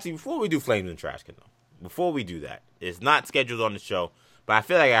actually before we do flames and trash. Before we do that, it's not scheduled on the show, but I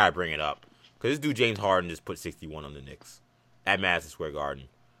feel like I gotta bring it up because this dude James Harden just put 61 on the Knicks at Madison Square Garden.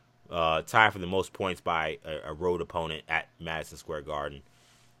 Tied for the most points by a road opponent at Madison Square Garden.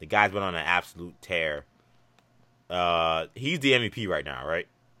 The guy's been on an absolute tear. He's the MVP right now, right?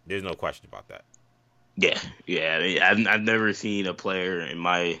 There's no question about that. Yeah. I mean, I've never seen a player in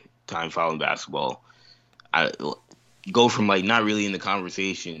my time following basketball go from like not really in the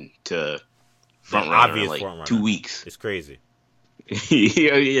conversation to front runner in like 2 weeks. It's crazy.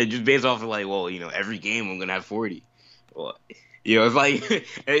 Yeah, just based off of like, well, you know, every game I'm gonna have 40. Well, you know, it's like,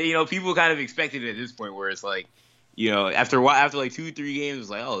 you know, people kind of expected it at this point where it's like, you know, after like 2-3 games, it's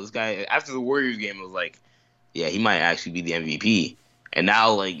like, oh, this guy, after the Warriors game, it was like, yeah, he might actually be the MVP. And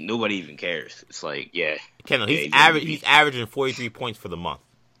now, like, nobody even cares. It's like, yeah. Kendall, he's averaging 43 points for the month.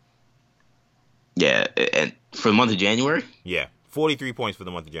 Yeah, and for the month of January? Yeah, 43 points for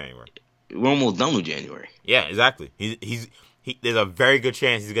the month of January. We're almost done with January. Yeah, exactly. There's a very good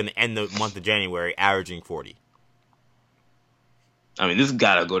chance he's going to end the month of January averaging 40. I mean, this has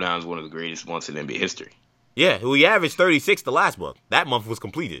got to go down as one of the greatest months in NBA history. Yeah, he averaged 36 the last month. That month was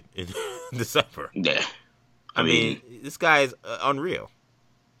completed in December. Yeah. I mean, this guy is unreal.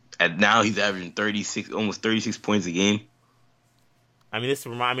 And now he's averaging almost 36 points a game. I mean,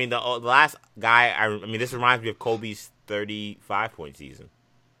 the last guy. This reminds me of Kobe's 35-point season.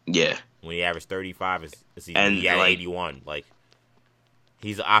 Yeah, when he averaged 35 a season, and he had 81. Like,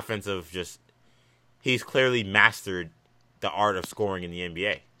 he's offensive. He's clearly mastered the art of scoring in the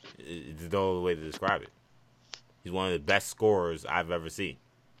NBA. There's no other way to describe it. He's one of the best scorers I've ever seen.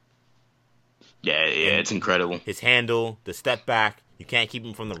 Yeah, it's incredible. His handle, the step back, you can't keep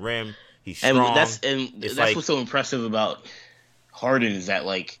him from the rim. He's strong. And that's what's so impressive about Harden is that,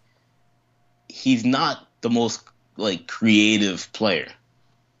 like, he's not the most, like, creative player.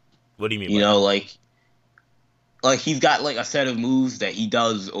 What do you mean? You know, like, like he's got like a set of moves that he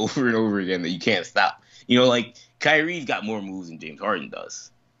does over and over again that you can't stop. You know, like Kyrie's got more moves than James Harden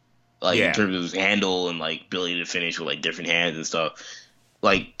does. Like in terms of his handle and like ability to finish with like different hands and stuff.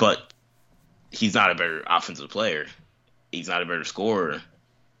 Like, but he's not a better offensive player. He's not a better scorer.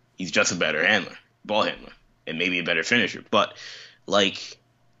 He's just a better ball handler, and maybe a better finisher. But like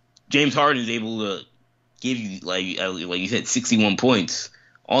James Harden is able to give you like you said 61 points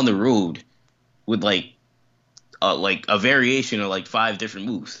on the road with like a variation of like 5 different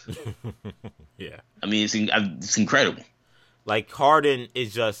moves. Yeah. I mean, it's incredible. Like Harden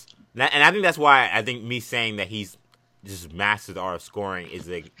is just, and I think that's why I think me saying that he's just mastered the art of scoring is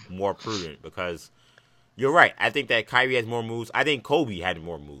like more prudent, because you're right. I think that Kyrie has more moves. I think Kobe had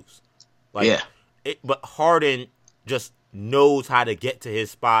more moves. Like, yeah. But Harden just knows how to get to his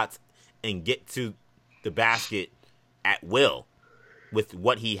spots and get to the basket at will with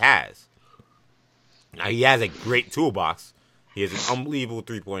what he has. Now, he has a great toolbox. He has an unbelievable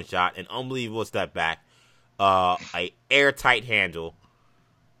three-point shot, an unbelievable step back, a airtight handle.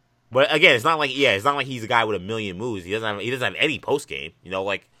 But again, it's not like he's a guy with a million moves. He doesn't have any post game. You know,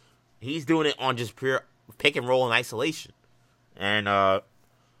 like he's doing it on just pure pick and roll and isolation. And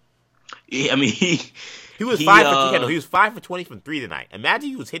yeah, I mean, he was 5 for 20 from 3 tonight. Imagine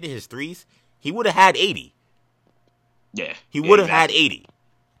he was hitting his threes. He would have had 80. Yeah, he would have had 80.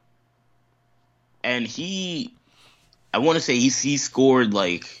 And I want to say he scored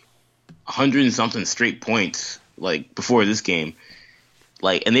like 100 and something straight points like before this game,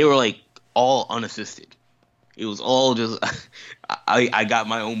 like, and they were like all unassisted. It was all just I got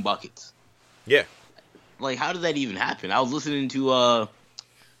my own buckets. Yeah, like how did that even happen? I was listening to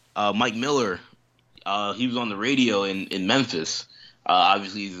Mike Miller. He was on the radio in Memphis.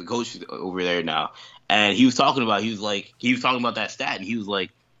 Obviously, he's the coach over there now, and he was talking about that stat, and he was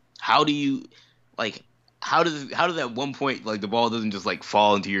like, how does at one point like the ball doesn't just like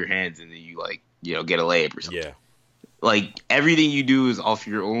fall into your hands and then you like, you know, get a layup or something? Yeah. Like everything you do is off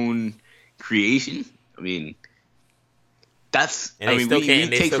your own creation. I mean, we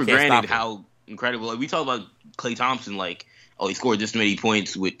take for granted how incredible. Like we talk about Klay Thompson, like, oh, he scored this many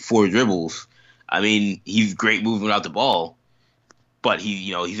points with 4 dribbles. I mean, he's great moving without the ball, but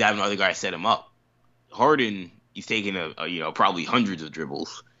he's having other guys set him up. Harden, he's taking probably hundreds of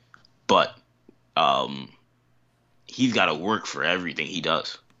dribbles, but he's got to work for everything he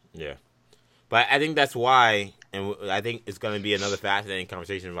does. Yeah, but I think that's why, and I think it's going to be another fascinating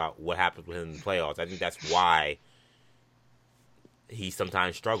conversation about what happens with him in the playoffs. I think that's why he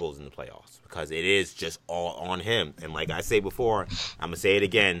sometimes struggles in the playoffs, because it is just all on him. And like I say before, I'm going to say it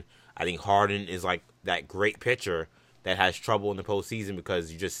again, I think Harden is like that great pitcher that has trouble in the postseason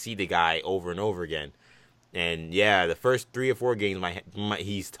because you just see the guy over and over again. And yeah, the first 3 or 4 games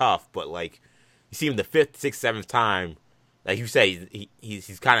he's tough, but like you see him the 5th, 6th, 7th time, like you say,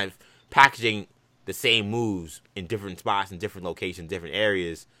 he's kind of packaging the same moves in different spots, in different locations, different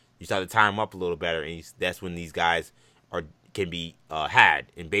areas. You start to time him up a little better, and that's when these guys can be had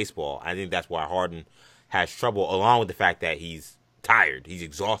in baseball. I think that's why Harden has trouble, along with the fact that he's tired, he's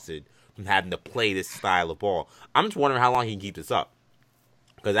exhausted from having to play this style of ball. I'm just wondering how long he can keep this up,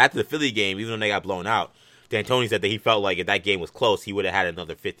 because after the Philly game, even though they got blown out, D'Antoni said that he felt like if that game was close, he would have had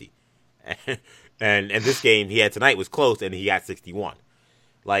another 50. And this game he had tonight was close, and he got 61.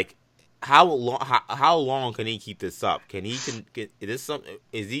 Like, how long can he keep this up? Is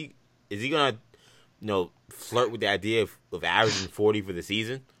he gonna flirt with the idea of averaging 40 for the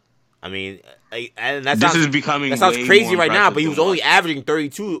season? I mean, and that sounds crazy right now, but he was only averaging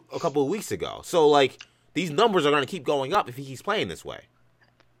 32 a couple of weeks ago. So like, these numbers are gonna keep going up if he keeps playing this way.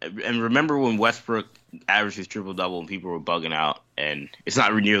 And remember when Westbrook averaged his triple-double and people were bugging out, and it's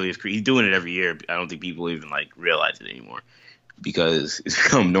not nearly as crazy. He's doing it every year. I don't think people even like realize it anymore because it's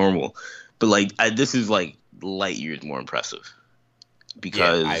become normal. But like this is like light years more impressive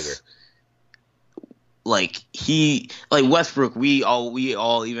because Westbrook, we all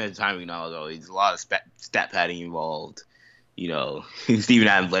even at the time acknowledge, there's a lot of stat padding involved. You know, Steven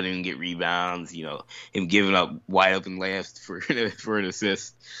Adams letting him get rebounds, him giving up wide open layups for an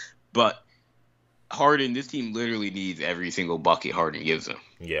assist. But Harden, this team literally needs every single bucket Harden gives them.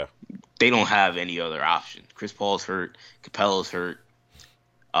 Yeah. They don't have any other option. Chris Paul's hurt. Capella's hurt.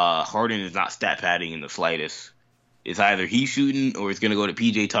 Harden is not stat padding in the slightest. It's either he's shooting or it's going to go to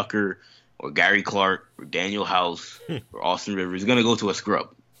P.J. Tucker or Gary Clark or Daniel House or Austin Rivers. It's going to go to a scrub.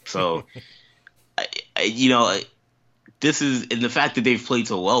 So, this is, and the fact that they've played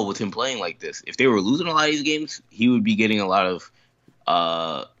so well with him playing like this. If they were losing a lot of these games, he would be getting a lot of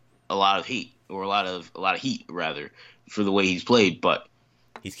hate, or a lot of heat rather, for the way he's played. But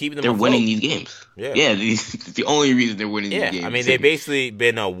He's keeping them. They're afloat. winning these games. Yeah, it's the only reason they're winning these games. I mean, they've basically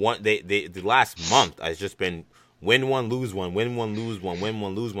been the last month has just been win one, lose one, win one, lose one, win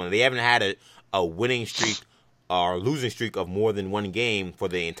one, lose one. They haven't had a winning streak or losing streak of more than one game for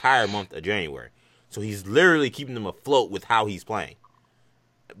the entire month of January. So he's literally keeping them afloat with how he's playing.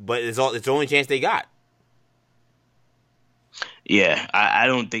 But it's the only chance they got. Yeah, I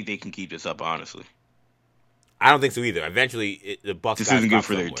don't think they can keep this up, honestly. I don't think so either. Eventually, the Bucks. This isn't good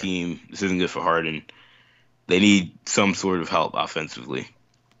for their team. This isn't good for Harden. They need some sort of help offensively.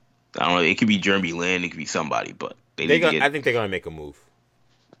 I don't know. It could be Jeremy Lin. It could be somebody, but I think they're gonna make a move.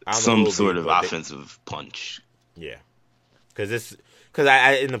 Some sort of offensive punch. Yeah, because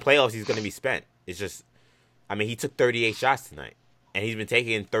in the playoffs he's gonna be spent. It's just, I mean, he took 38 shots tonight, and he's been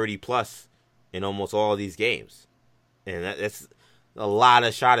taking 30 plus in almost all of these games, and that's a lot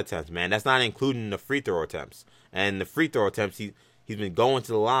of shot attempts, man. That's not including the free throw attempts. And the free throw attempts, he's been going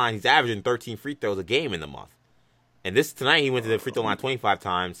to the line. He's averaging 13 free throws a game in the month. And tonight he went to the free throw line 25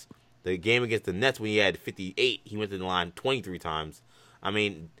 times. The game against the Nets when he had 58, he went to the line 23 times. I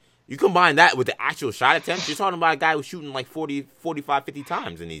mean, you combine that with the actual shot attempts, you're talking about a guy who's shooting like 40, 45, 50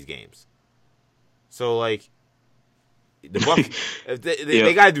 times in these games. So, like, the Bucks,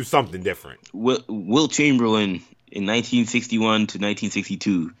 they got to do something different. Will Chamberlain in 1961 to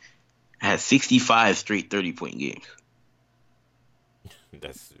 1962 had 65 straight 30-point games.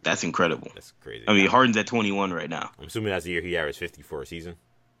 That's incredible. That's crazy. I mean, Harden's at 21 right now. I'm assuming that's the year he averaged 50 for a season.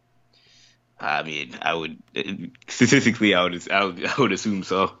 I mean, I would statistically, I would assume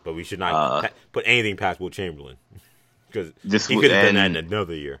so. But we should not put anything past Will Chamberlain because he could have done that in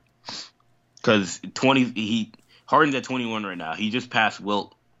another year. Because Harden's at 21 right now. He just passed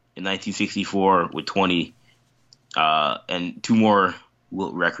Wilt in 1964 with 20, and two more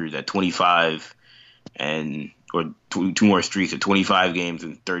Wilt records at 25, or two more streaks at 25 games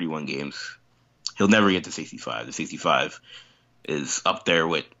and 31 games. He'll never get to 65. The 65 is up there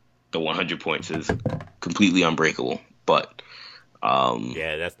with the 100 points. Is completely unbreakable. But no one's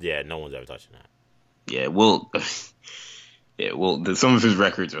ever touching that. Yeah, some of his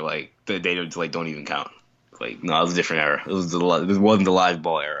records are like they don't even count. Like, no, it was a different era. This wasn't the live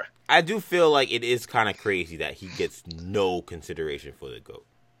ball era. I do feel like it is kind of crazy that he gets no consideration for the GOAT.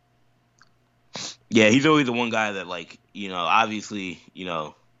 Yeah, he's always the one guy that, like, obviously,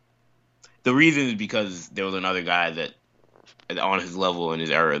 the reason is because there was another guy that on his level in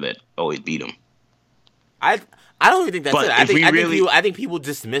his era that always beat him. I don't even think that's it. I think people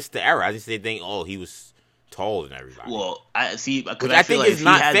dismiss the era. I just think, he was taller than everybody. Well, I feel like if he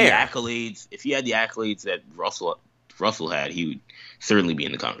had the accolades that Russell had, he would certainly be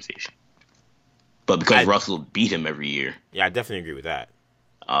in the conversation. But because Russell beat him every year. Yeah, I definitely agree with that.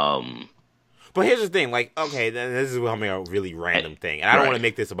 But here's the thing, like, okay, this is a really random thing, and I don't want to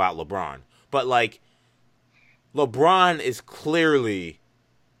make this about LeBron, but, like, LeBron is clearly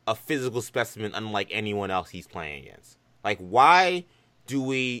a physical specimen unlike anyone else he's playing against. Like, why do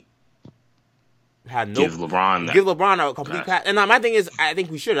we have give LeBron a complete pass? And my thing is, I think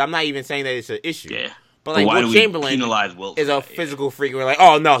we should. I'm not even saying that it's an issue. Yeah. But, like, Wilt Chamberlain is a physical freak. We're like,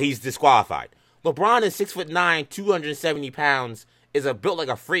 oh, no, he's disqualified. LeBron is 6'9", 270 pounds, is built like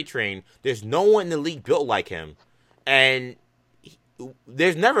a freight train. There's no one in the league built like him. And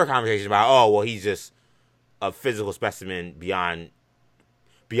there's never a conversation about, he's just a physical specimen beyond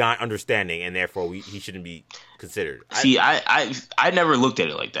understanding, and therefore he shouldn't be considered. See, I never looked at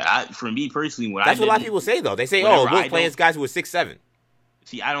it like that. For me personally, that's what a lot of people say, though. They say, Wilt's playing against guys who are 6'7".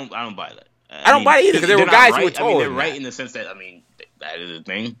 See, I don't buy that. I don't buy it either, because there were guys who were taller. They're right in the sense that, that is a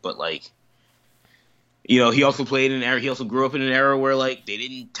thing, but, like, he also played in an era, he also grew up in an era where, like, they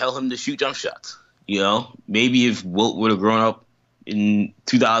didn't tell him to shoot jump shots. Maybe if Wilt would have grown up in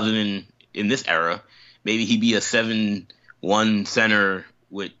 2000 in this era, maybe he'd be a 7'1" center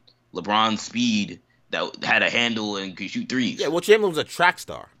with LeBron's speed that had a handle and could shoot threes. Yeah, Chamberlain was a track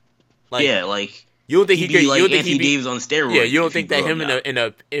star. Like, yeah, like, you don't think he could? You don't think Anthony Davis on steroids? Yeah, you don't think that him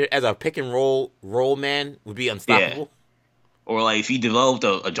as a pick and roll man would be unstoppable? Yeah. Or, like, if he developed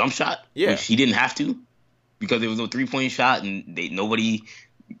a jump shot, which he didn't have to, because there was no 3-point shot and the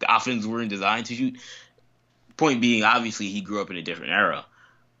offense weren't designed to shoot. Point being, obviously, he grew up in a different era,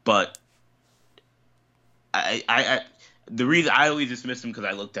 but the reason I always dismissed him because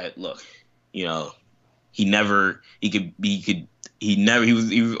I looked at he was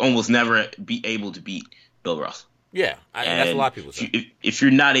almost never be able to beat Bill Russell. Yeah, that's a lot of people say. If you're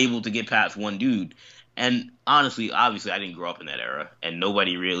not able to get past one dude, and honestly, obviously, I didn't grow up in that era, and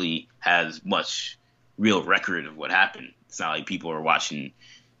nobody really has much real record of what happened. It's not like people are watching.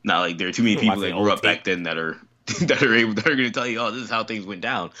 Not like there are too many people that grew up back then that are that are going to tell you, oh, this is how things went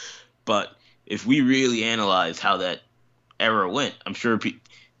down. But if we really analyze how that era went, I'm sure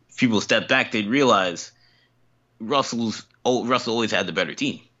people step back, they'd realize Russell always had the better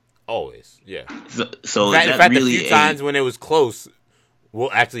team. Always, yeah. So in fact, really a few times when it was close,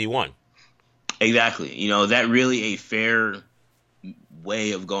 actually won. Exactly. You know, that really a fair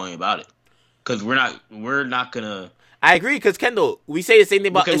way of going about it. Because we're not gonna. I agree. Because Kendall, we say the same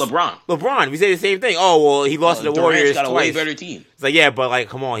thing about LeBron. LeBron, we say the same thing. Oh well, he lost to the Warriors got twice. A way better team. It's like, yeah, but like,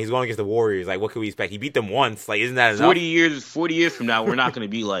 come on, he's going against the Warriors. Like, what can we expect? He beat them once. Like, isn't that enough? 40 years from now, we're not gonna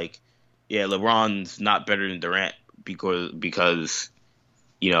be like, yeah, LeBron's not better than Durant because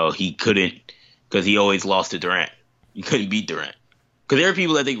you know he couldn't, because he always lost to Durant. You couldn't beat Durant. Because there are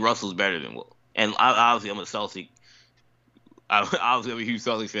people that think Russell's better than Will. And obviously, I'm a Celtic. Obviously, I'm a huge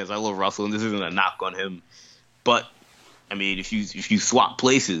Celtics fan. So I love Russell, and this isn't a knock on him. But I mean, if you swap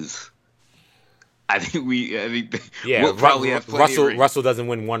places, I think we'll probably have plenty Russell doesn't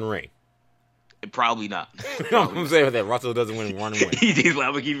win one ring. Probably not. You know what I'm saying with that? Russell doesn't win one ring. I'm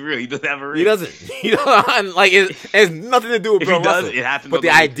gonna keep it real. He doesn't have a ring. He doesn't. You know, like it has nothing to do with Bill Russell. It happens. But the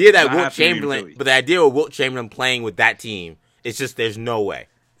idea that Wilt Chamberlain playing with that team, it's just there's no way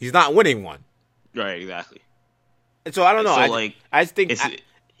he's not winning one. Right. Exactly. And so I don't know. So, I just think,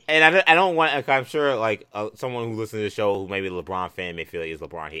 I don't want. Like, I'm sure, like someone who listens to the show who maybe a LeBron fan may feel like it's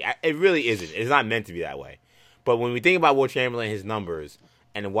LeBron hate. It really isn't. It's not meant to be that way. But when we think about Wilt Chamberlain, his numbers,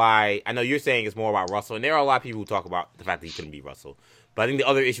 and why, I know you're saying it's more about Russell, and there are a lot of people who talk about the fact that he couldn't beat Russell. But I think the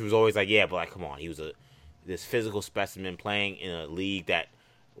other issue was always like, yeah, but like, come on, he was this physical specimen playing in a league that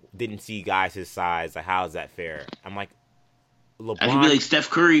didn't see guys his size. Like, how is that fair? I'm like, LeBron. I could be like Steph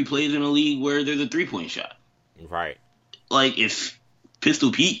Curry plays in a league where there's a 3-point shot. Right. Like if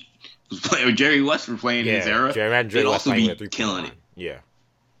Pistol Pete was playing, or Jerry West were playing in his era, they'd also be killing it. Yeah.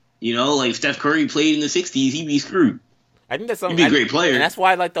 You know, like Steph Curry played in the 60s, he'd be screwed. I think that's something. He'd be a great player, and that's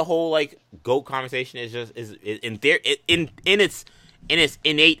why like the whole like GOAT conversation is just in its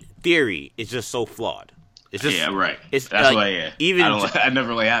innate theory is just so flawed. It's just right. It's that's why even I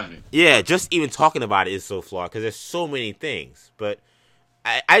never like having it. Yeah, just even talking about it is so flawed because there's so many things. But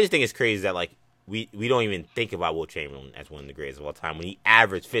I just think it's crazy that like we don't even think about Wilt Chamberlain as one of the greatest of all time when he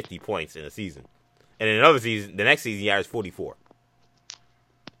averaged 50 points in a season, and in another season, the next season he averaged 44.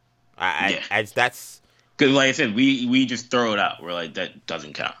 That's because, like I said, we just throw it out. We're like, that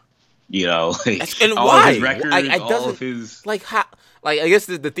doesn't count. You know, like, and all why? of his records, all of his like how like I guess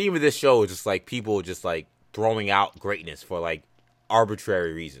the theme of this show is just like people just like throwing out greatness for like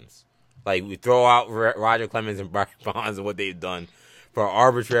arbitrary reasons. Like we throw out Roger Clemens and Barry Bonds and what they've done for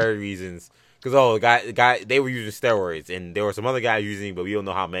arbitrary reasons. Because the guy they were using steroids and there were some other guys using, but we don't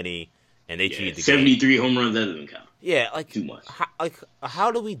know how many, and they cheated. The 73 home runs, that doesn't count. Yeah, like too much.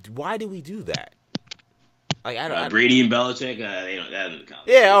 Why do we do that? Like I don't. Brady and Belichick, that doesn't count.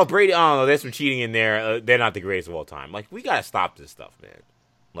 Yeah, Brady. I don't know. There's some cheating in there. They're not the greatest of all time. Like we gotta stop this stuff, man.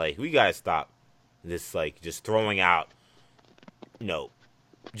 Like we gotta stop this. Like just throwing out,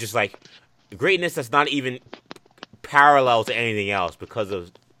 just like greatness that's not even parallel to anything else because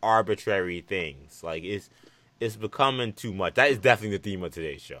of arbitrary things. Like it's becoming too much. That is definitely the theme of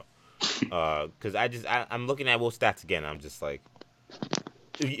today's show. Because I'm looking at Wilt's stats again. I'm just like,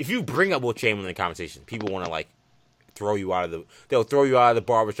 if you bring up Wilt Chamberlain in the conversation, people want to like they'll throw you out of the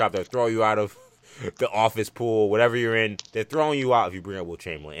barbershop, they'll throw you out of the office pool, whatever you're in, they're throwing you out if you bring up Wilt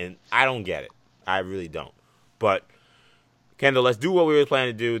Chamberlain, and I don't get it. I really don't. But Kendall, let's do what we were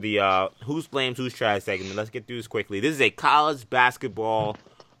planning to do, the Who's Flames, Who's Trash segment. Let's get through this quickly. This is a college basketball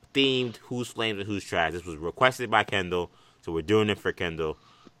themed Who's Flames and Who's Trash. This was requested by Kendall, so we're doing it for Kendall.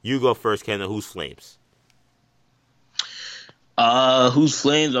 You go first, Kendall. Who's Flames? Who's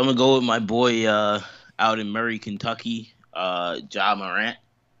Flames? I'm gonna go with my boy out in Murray, Kentucky, Ja Morant.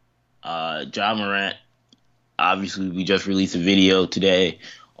 Ja Morant. Obviously, we just released a video today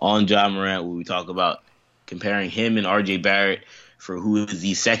on Ja Morant where we talk about comparing him and R.J. Barrett for who is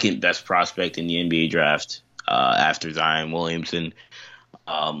the second best prospect in the NBA draft after Zion Williamson.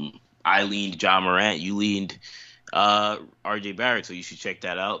 I leaned Ja Morant. You leaned R.J. Barrett, so you should check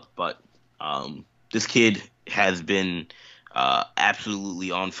that out. But this kid has been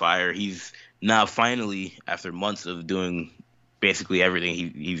absolutely on fire. He's now finally, after months of doing basically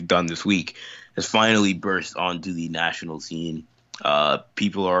everything he's done this week, has finally burst onto the national scene.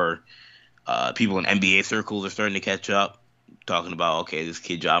 People in NBA circles are starting to catch up, talking about, okay, this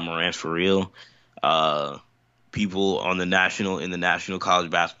kid Ja Morant's for real. People in the national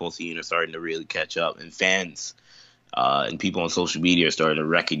college basketball scene are starting to really catch up, and fans and people on social media are starting to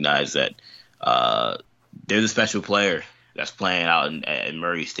recognize that there's a special player that's playing out in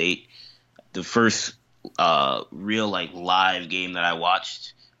Murray State. The first real like live game that I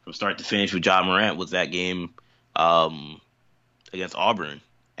watched from start to finish with John Morant was that game um, against Auburn,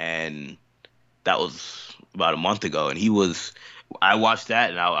 and that was about a month ago. And I watched that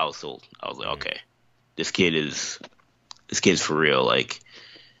and I was sold. I was like, okay, this kid's for real. Like,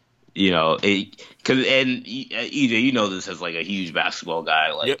 because EJ, this as like a huge basketball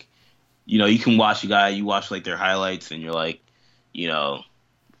guy. Like, Yep. You can watch a guy, you watch like their highlights, and you're like,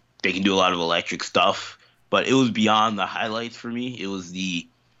 they can do a lot of electric stuff. But it was beyond the highlights for me. It was the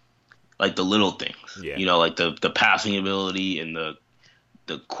little things. Yeah. Like the passing ability and the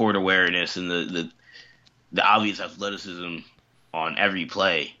court awareness and the obvious athleticism on every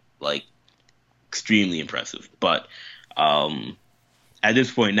play. Like, extremely impressive. But at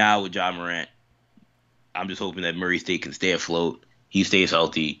this point now with John Morant, I'm just hoping that Murray State can stay afloat, he stays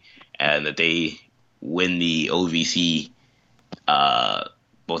healthy, and that they win the OVC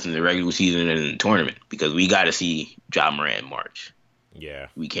both in the regular season and in the tournament, because we got to see John Morant in March. Yeah.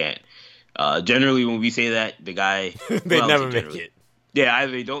 We can't. Generally, when we say that, the guy... they never make it. Yeah,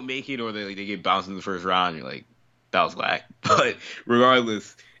 either they don't make it or they get bounced in the first round. You're like, that was whack. But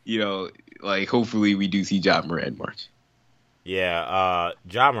regardless, hopefully we do see John Morant in March. Yeah,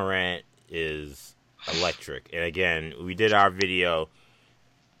 John Morant is electric. And again, we did our video.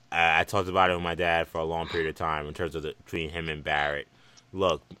 I talked about it with my dad for a long period of time in terms of between him and Barrett.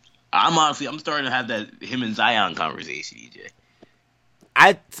 Look, I'm starting to have that him and Zion conversation, EJ.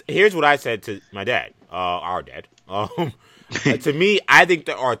 Here's what I said to my dad, our dad. To me, I think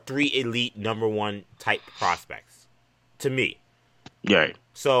there are 3 elite number 1 type prospects. To me. Right.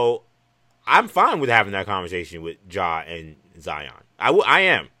 So, I'm fine with having that conversation with Ja and Zion. I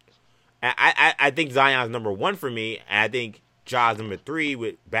am. I think Zion's number 1 for me, and I think Ja's number 3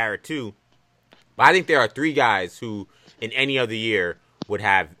 with Barrett 2. But I think there are 3 guys who, in any other year, would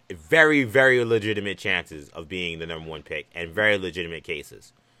have very, very legitimate chances of being the number 1 pick and very legitimate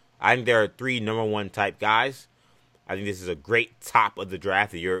cases. I think there are 3 number 1 type guys. I think this is a great top of the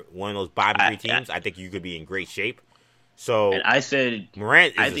draft. If you're one of those bottom 3 teams, I think you could be in great shape. So, and I said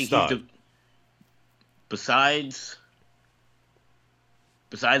Morant is a stud. Besides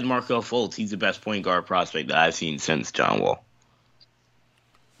Markelle Fultz, he's the best point guard prospect that I've seen since John Wall.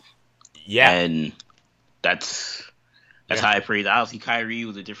 Yeah, and that's high praise. Obviously, Kyrie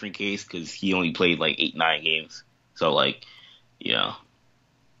was a different case because he only played like 8-9 games. So if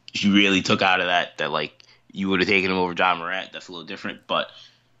you really took out of that you would have taken him over John Morant, that's a little different. But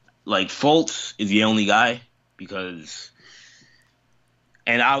Fultz is the only guy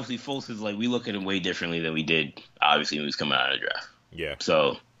and obviously Fultz is we look at him way differently than we did obviously when he was coming out of the draft. Yeah.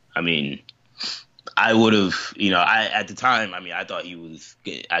 So I mean, I would have at the time I thought he was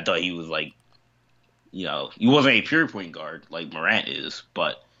he wasn't a pure point guard like Morant is,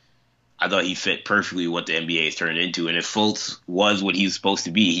 but I thought he fit perfectly what the NBA has turned into. And if Fultz was what he was supposed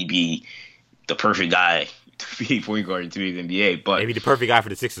to be, he'd be the perfect guy to be a point guard in today's NBA. But maybe the perfect guy for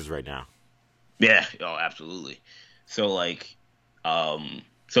the Sixers right now. Yeah, absolutely. So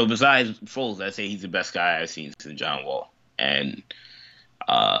so besides Fultz, I'd say he's the best guy I've seen since John Wall. And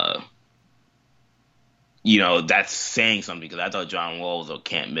that's saying something because I thought John Wall was a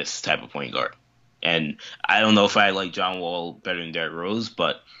can't miss type of point guard. And I don't know if I like John Wall better than Derrick Rose,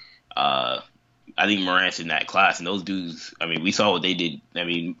 but I think Morant's in that class. And those dudes, we saw what they did.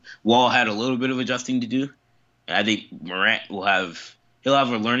 Wall had a little bit of adjusting to do. And I think Morant he'll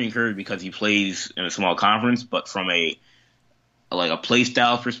have a learning curve because he plays in a small conference. But from a play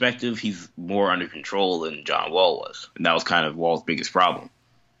style perspective, he's more under control than John Wall was. And that was kind of Wall's biggest problem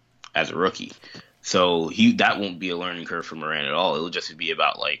as a rookie. So that won't be a learning curve for Morant at all. It'll just be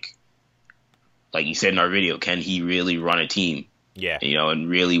about like you said in our video, can he really run a team? Yeah. And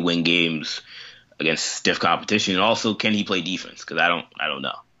really win games against stiff competition, and also can he play defense? Because I don't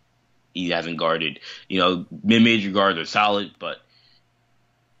know. He hasn't guarded. Mid-major guards are solid, but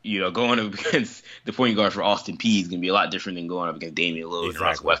going up against the point guard for Austin Peay is going to be a lot different than going up against Damian Lillard and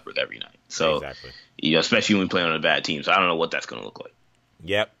Russell Westbrook every night. So, especially when playing on a bad team. So I don't know what that's going to look like.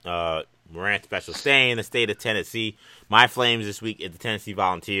 Yep. Morant special. Staying in the state of Tennessee. My Flames this week is the Tennessee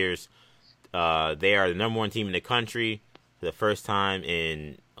Volunteers. They are the number 1 team in the country for the first time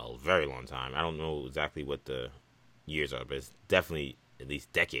in a very long time. I don't know exactly what the years are, but it's definitely at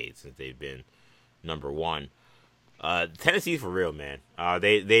least decades since they've been number 1. Tennessee's for real, man.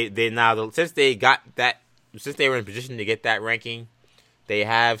 They now since they were in position to get that ranking, they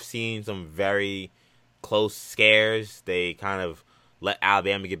have seen some very close scares. They kind of let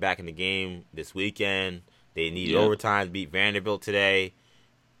Alabama get back in the game this weekend. They needed overtime to beat Vanderbilt today.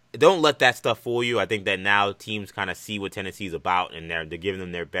 don't let that stuff fool you. I think that now teams kind of see what Tennessee's about, and they're giving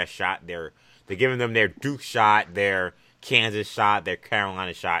them their best shot. They're giving them their Duke shot, their Kansas shot, their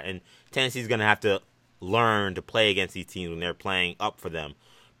Carolina shot, and Tennessee's going to have to learn to play against these teams when they're playing up for them.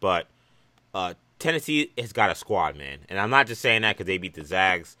 But Tennessee has got a squad, man, and I'm not just saying that because they beat the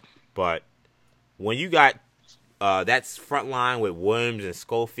Zags, but when you got that front line with Williams and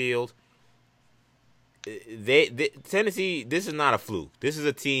Schofield, Tennessee, this is not a fluke. This is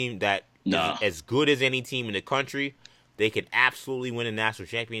a team that is as good as any team in the country. They could absolutely win a national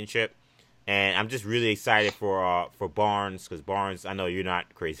championship, and I'm just really excited for Barnes, because Barnes, I know you're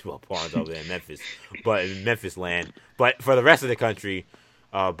not crazy about Barnes over there in Memphis, but in Memphis land. But for the rest of the country,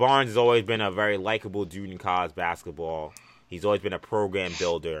 Barnes has always been a very likable dude in college basketball. He's always been a program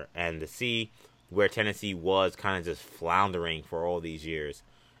builder, and to see where Tennessee was kind of just floundering for all these years,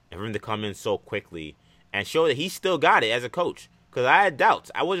 and for him to come in so quickly and show that he still got it as a coach. Because I had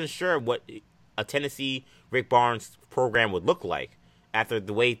doubts. I wasn't sure what a Tennessee Rick Barnes program would look like after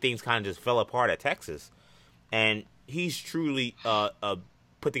the way things kind of just fell apart at Texas. And he's truly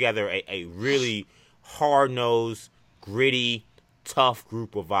put together a really hard-nosed, gritty, tough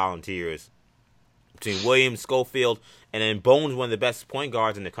group of volunteers. Between Williams, Schofield, and then Bones, one of the best point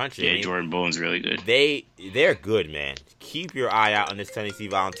guards in the country. Yeah, Jordan Bones really good. They're good, man. Keep your eye out on this Tennessee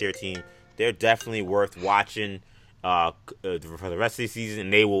Volunteer team. They're definitely worth watching for the rest of the season,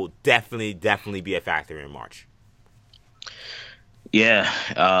 and they will definitely be a factor in March. Yeah,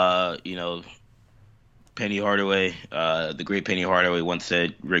 Penny Hardaway, the great Penny Hardaway once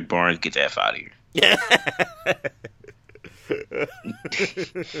said, "Rick Barnes, get the F out of here." Yeah.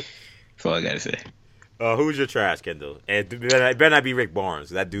 That's all I gotta say. Who's your trash, Kendall? And it better not be Rick Barnes.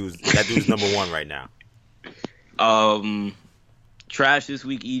 That dude's number one right now. Trash this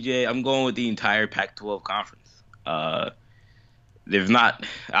week, EJ. I'm going with the entire Pac-12 conference. There's not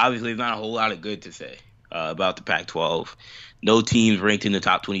a whole lot of good to say about the Pac-12. No teams ranked in the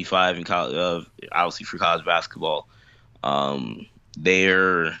top 25 in college, obviously for college basketball.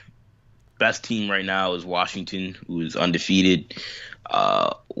 Their best team right now is Washington, who is undefeated.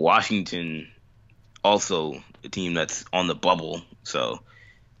 Washington, also a team that's on the bubble. So,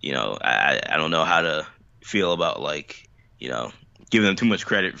 I don't know how to feel about giving them too much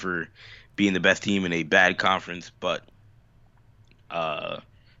credit for being the best team in a bad conference, but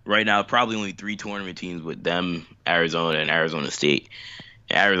right now probably only 3 tournament teams with them, Arizona and Arizona State.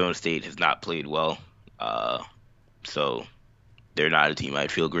 And Arizona State has not played well, so they're not a team I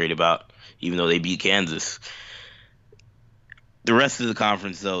feel great about, even though they beat Kansas. The rest of the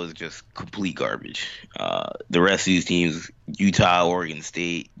conference, though, is just complete garbage. The rest of these teams, Utah, Oregon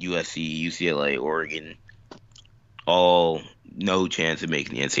State, USC, UCLA, Oregon, all no chance of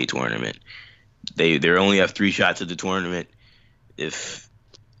making the NCAA tournament. They only have 3 shots at the tournament. If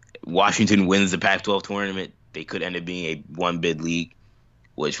Washington wins the Pac-12 tournament, they could end up being a 1-bid league,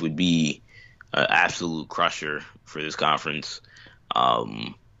 which would be an absolute crusher for this conference.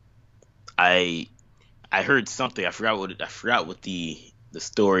 I heard something. I forgot what the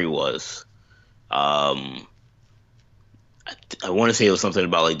story was. I want to say it was something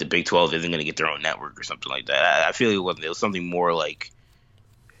about the Big 12 isn't going to get their own network or something like that. I feel it wasn't. It was something more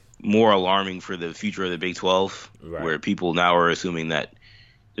alarming for the future of the Big 12, right, where people now are assuming that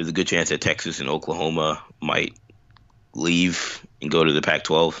there's a good chance that Texas and Oklahoma might leave and go to the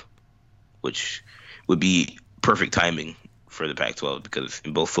Pac-12, which would be perfect timing for the Pac-12 because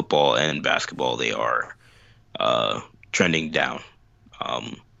in both football and basketball they are trending down.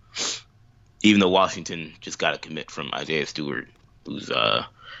 Even though Washington just got a commit from Isaiah Stewart, who's a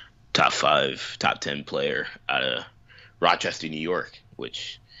top 5, top 10 player out of Rochester, New York,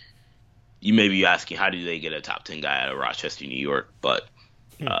 which you may be asking, how do they get a top 10 guy out of Rochester, New York? But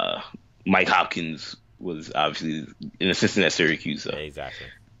Mike Hopkins was obviously an assistant at Syracuse, so exactly.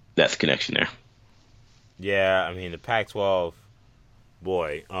 That's the connection there. Yeah, I mean, the Pac-12,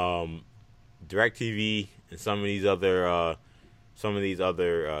 boy, DirecTV and some of these other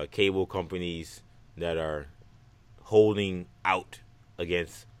cable companies that are holding out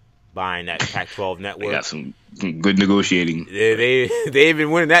against buying that Pac-12 network. They got some good negotiating. They've been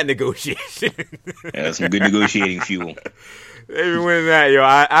winning that negotiation. Yeah, some good negotiating fuel. They've been winning that, yo.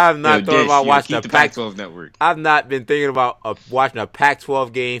 I have not thought about watching a Pac-12 network. I've not been thinking about watching a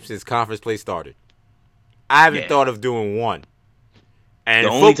Pac-12 game since conference play started. I haven't thought of doing one. And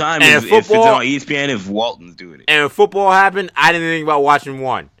the only time is if it's on ESPN if Walton's doing it. And if football happened, I didn't think about watching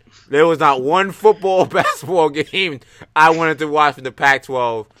one. There was not one football basketball game I wanted to watch from the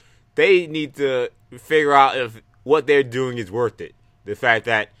Pac-12. They need to figure out if what they're doing is worth it. The fact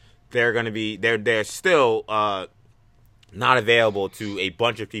that they're going to be they're still not available to a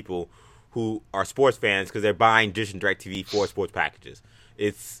bunch of people who are sports fans because they're buying Dish and DirecTV for sports packages.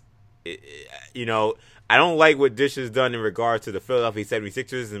 I don't like what Dish has done in regards to the Philadelphia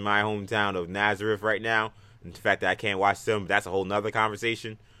 76ers in my hometown of Nazareth right now. And the fact that I can't watch them, that's a whole nother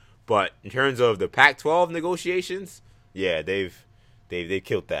conversation. But in terms of the Pac-12 negotiations, yeah, they've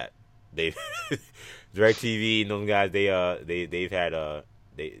killed that. They've DirecTV and those guys, they've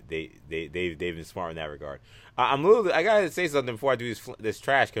been smart in that regard. I gotta say something before I do this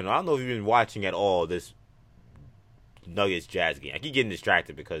trash can. I don't know if you've been watching at all this Nuggets Jazz game. I keep getting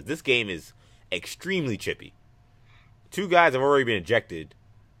distracted because this game is extremely chippy. Two guys have already been ejected.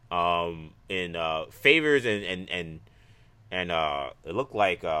 In Favors and it looked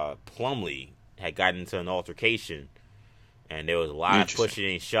like Plumlee had gotten into an altercation, and there was a lot of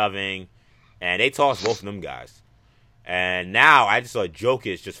pushing and shoving, and they tossed both of them guys. And now I just saw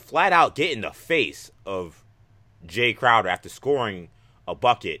Jokic just flat out get in the face of Jay Crowder after scoring a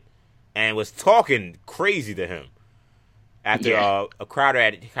bucket, and was talking crazy to him after a Crowder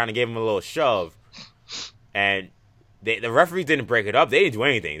had kind of gave him a little shove, and the referees didn't break it up. They didn't do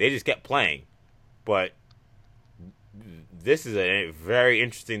anything. They just kept playing. But this is a very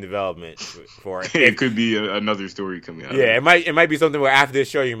interesting development for it. Could be another story coming out. Yeah, it might be something where after this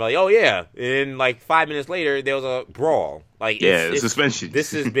show you're like, oh yeah, and like 5 minutes later there was a brawl. Like suspension.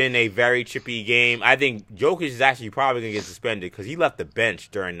 This has been a very chippy game. I think Jokic is actually probably gonna get suspended because he left the bench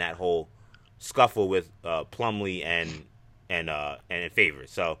during that whole scuffle with Plumlee and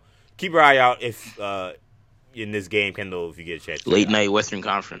Favors. So keep your eye out if. In this game, Kendall, if you get a chance. Late night Western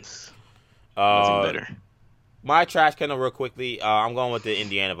Conference. Nothing better. My trash, Kendall, real quickly. I'm going with the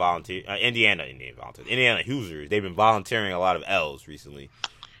Indiana Hoosiers. They've been volunteering a lot of L's recently.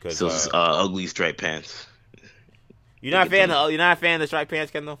 Those ugly striped pants. You're not a fan of the striped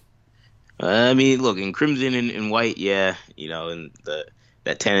pants, Kendall? I mean, look, in crimson and white, yeah. And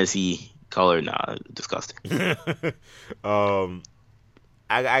that Tennessee color, nah, disgusting. I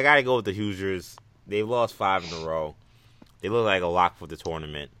gotta go with the Hoosiers. They've lost 5 in a row. They look like a lock for the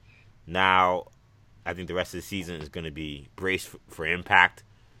tournament. Now, I think the rest of the season is going to be braced for impact.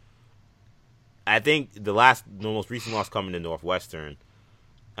 I think the most recent loss coming to Northwestern.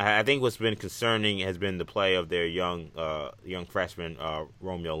 I think what's been concerning has been the play of their young freshman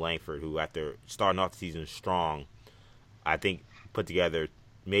Romeo Langford, who after starting off the season strong, I think put together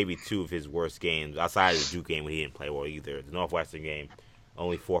maybe 2 of his worst games outside of the Duke game when he didn't play well either. The Northwestern game,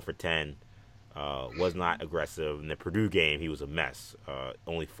 only 4 for 10. Was not aggressive. In the Purdue game, he was a mess.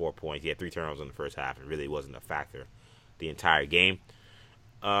 Only 4 points. He had 3 turnovers in the first half and really wasn't a factor the entire game.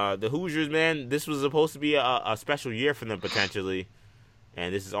 The Hoosiers, man, this was supposed to be a special year for them potentially.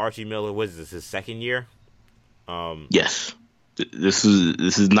 And this is Archie Miller. What is this, his second year? Yes. This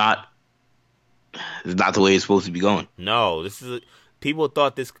is not the way it's supposed to be going. No, people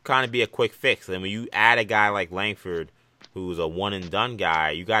thought this could kind of be a quick fix. And when you add a guy like Langford, who's a one-and-done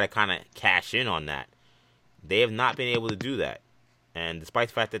guy, you got to kind of cash in on that. They have not been able to do that. And despite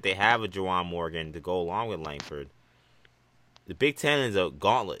the fact that they have a Juwan Morgan to go along with Langford, the Big Ten is a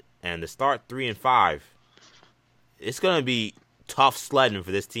gauntlet. And to start 3-5, it's going to be tough sledding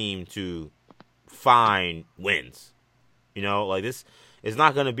for this team to find wins. This is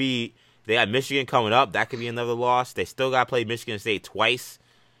not going to be... They got Michigan coming up. That could be another loss. They still got to play Michigan State twice.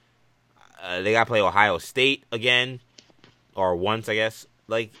 They got to play Ohio State again. Or once, I guess.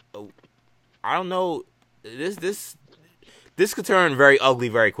 I don't know. This could turn very ugly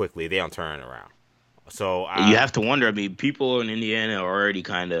very quickly. They don't turn it around. So you have to wonder. I mean, people in Indiana are already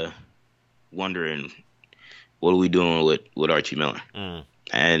kind of wondering, what are we doing with Archie Miller?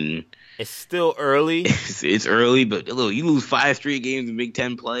 And it's still early. It's early, but look, you lose 5 straight games in Big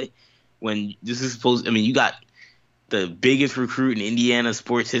Ten play when this is supposed. I mean, you got the biggest recruit in Indiana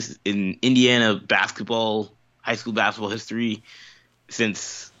in Indiana basketball. High school basketball history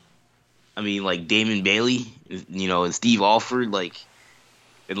since, Damon Bailey, and Steve Alford, and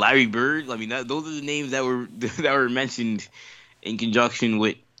Larry Bird. I mean, those are the names that were mentioned in conjunction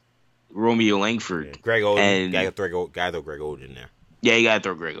with Romeo Langford. Yeah, Greg Oden. And gotta throw Greg Oden in there. Yeah, you gotta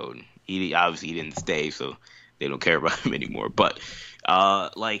throw Greg Oden. He obviously didn't stay, so they don't care about him anymore. But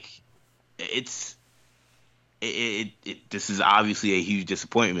this is obviously a huge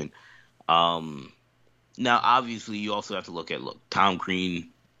disappointment. Now, obviously, you also have to look, Tom Crean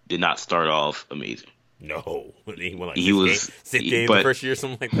did not start off amazing. No. He won six games the first year or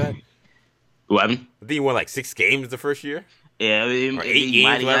something like that. What happened? I think he won 6 games the first year. Yeah, he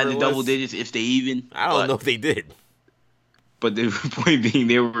might have had the double digits if they even. I don't know if they did. But the point being,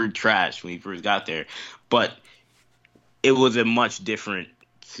 they were trash when he first got there. But it was a much different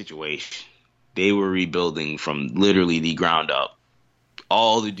situation. they were rebuilding from literally the ground up.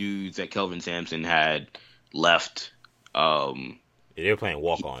 All the dudes that Kelvin Sampson had left. They were playing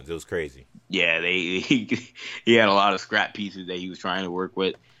walk-ons. It was crazy. Yeah, he had a lot of scrap pieces that he was trying to work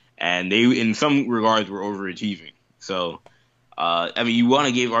with, and they, in some regards, were overachieving. So, you want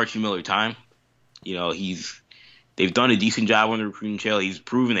to give Archie Miller time. They've done a decent job on the recruiting trail. He's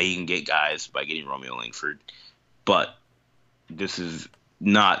proven that he can get guys by getting Romeo Langford, but this is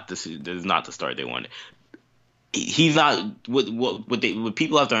not the start they wanted. He's not what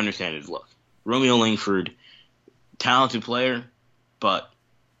people have to understand is, look, Romeo Langford, talented player,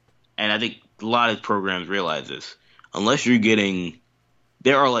 and I think a lot of programs realize this. Unless you're getting,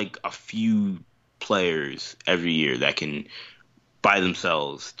 there are like a few players every year that can, by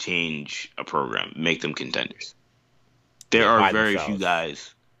themselves, change a program, make them contenders. There are very few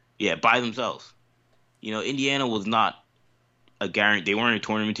guys, by themselves. Indiana was not a guarantee. They weren't a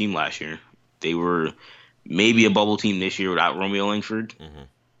tournament team last year. They were maybe a bubble team this year without Romeo Langford. Mm-hmm.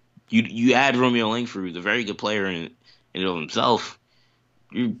 You add Romeo Langford, who's a very good player in and of himself,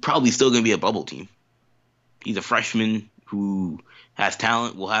 you're probably still going to be a bubble team. He's a freshman who has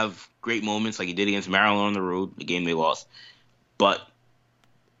talent, will have great moments like he did against Maryland on the road, the game they lost. But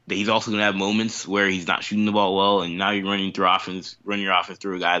he's also going to have moments where he's not shooting the ball well, and now you're running your offense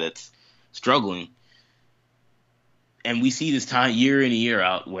through a guy that's struggling. And we see this time year in and year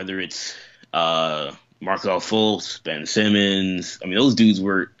out, whether it's Markelle Fultz, Ben Simmons. Those dudes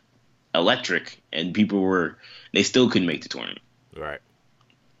were electric, and they still couldn't make the tournament. Right.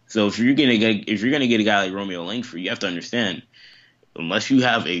 So if you're gonna get a guy like Romeo Langford, you have to understand, unless you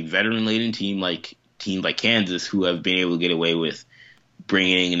have a veteran-laden team like Kansas, who have been able to get away with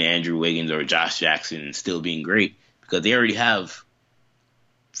bringing in Andrew Wiggins or Josh Jackson and still being great, because they already have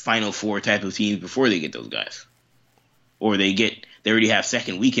Final Four type of teams before they get those guys, or they already have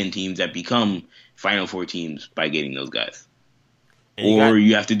second weekend teams that become Final Four teams by getting those guys.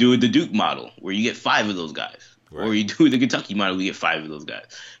 You have to do the Duke model, where you get 5 of those guys. Right. Or you do the Kentucky model, we get 5 of those guys.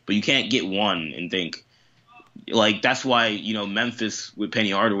 But you can't get one and think, like, that's why, Memphis with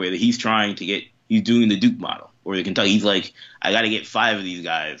Penny Hardaway, that he's doing the Duke model. Or the Kentucky, he's like, I got to get 5 of these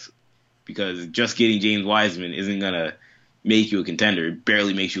guys, because just getting James Wiseman isn't going to make you a contender. It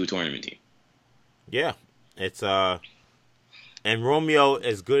barely makes you a tournament team. Yeah. It's, and Romeo,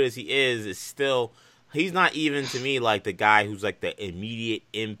 as good as he is still, he's not even, to me, like the guy who's like the immediate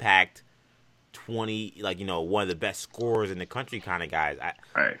impact 20, one of the best scorers in the country kind of guys.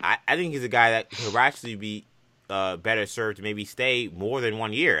 I think he's a guy that could actually be better served to maybe stay more than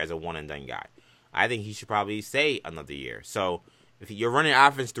 1 year as a one-and-done guy. I think he should probably stay another year. So if you're running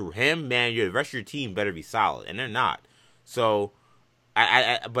offense through him, man, the rest of your team better be solid, and they're not. So,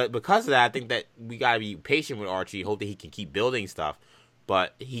 but because of that, I think that we got to be patient with Archie, hope that he can keep building stuff.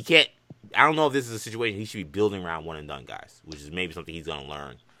 But he can't. I don't know if this is a situation he should be building around one-and-done guys, which is maybe something he's going to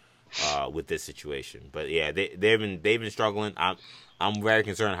learn with this situation. But yeah, they've been struggling. I'm very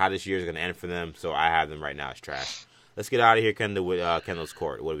concerned how this year is going to end for them. So I have them right now as trash. Let's get out of here, Kendall, with Kendall's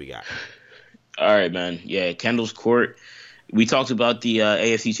Court. What do we got? All right, man. Yeah, Kendall's Court. We talked about the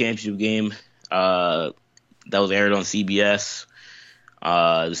AFC Championship game that was aired on CBS.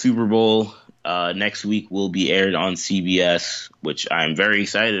 The Super Bowl next week will be aired on CBS, which I'm very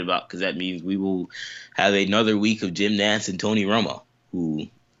excited about, because that means we will have another week of Jim Nantz and Tony Romo, who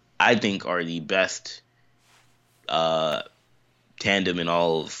I think are the best tandem in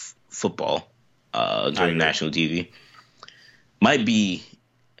all of football during national TV.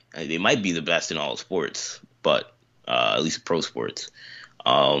 They might be the best in all sports, but at least pro sports.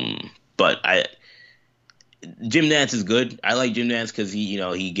 But Jim Nantz is good. I like Jim Nantz because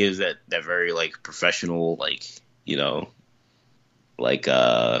he gives that very professional,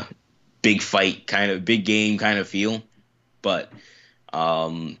 big fight kind of, big game kind of feel. But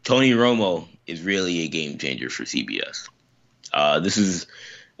Tony Romo is really a game changer for CBS. This is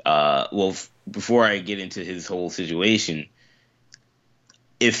before I get into his whole situation,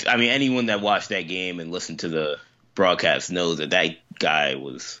 anyone that watched that game and listened to the broadcast knows that guy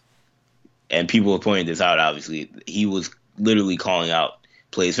was, and people have pointed this out, obviously, he was literally calling out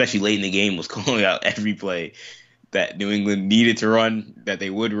plays, especially late in the game, was calling out every play that New England needed to run, that they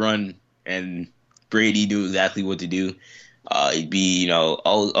would run, and Brady knew exactly what to do. It'd be,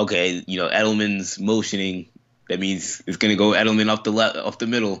 Edelman's motioning, that means it's going to go Edelman up the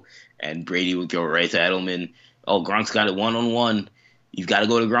middle, and Brady would go right to Edelman. Oh, Gronk's got it one-on-one. You've got to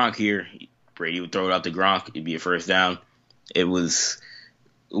go to Gronk here. Brady would throw it out to Gronk. It'd be a first down. It was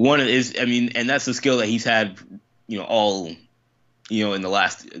one of his, and that's the skill that he's had, in the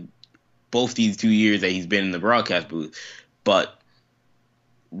last, both these 2 years that he's been in the broadcast booth. But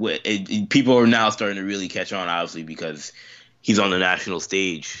people are now starting to really catch on, obviously, because he's on the national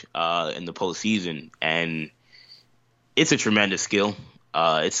stage in the postseason, and it's a tremendous skill.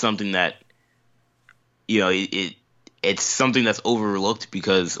 It's something that it's something that's overlooked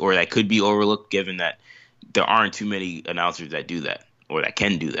or that could be overlooked, given that there aren't too many announcers that do that or that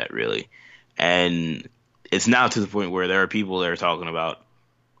can do that really, and it's now to the point where there are people that are talking about,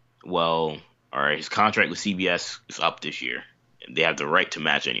 well, all right, his contract with CBS is up this year. They have the right to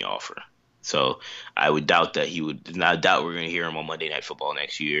match any offer. So I would doubt that he would. There's not a doubt we're going to hear him on Monday Night Football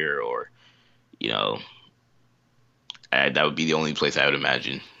next year, or that would be the only place I would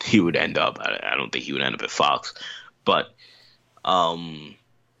imagine he would end up. I don't think he would end up at Fox, but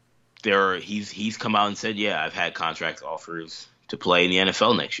he's come out and said, yeah, I've had contract offers to play in the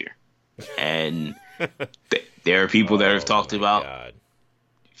NFL next year, and there are people that have talked about. God.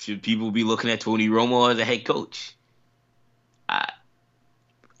 Should people be looking at Tony Romo as a head coach?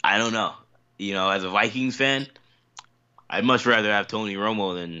 I don't know. As a Vikings fan, I'd much rather have Tony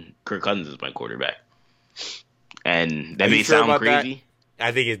Romo than Kirk Cousins as my quarterback. And that may sound crazy. That?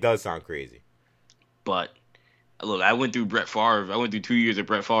 I think it does sound crazy. But look, I went through Brett Favre. I went through 2 years of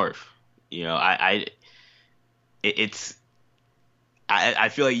Brett Favre. I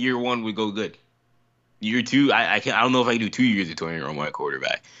feel like year one would go good. Year two, I don't know if I can do 2 years of Tony Romo at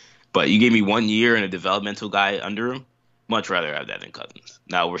quarterback. But you gave me 1 year and a developmental guy under him. Much rather have that than Cousins.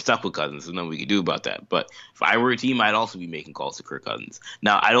 Now, we're stuck with Cousins. There's nothing we can do about that. But if I were a team, I'd also be making calls to Kirk Cousins.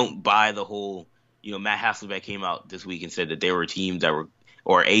 Now, I don't buy the whole, Matt Hasselbeck came out this week and said that there were teams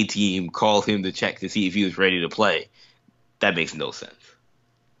or a team called him to check to see if he was ready to play. That makes no sense.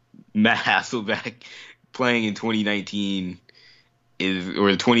 Matt Hasselbeck playing in 2019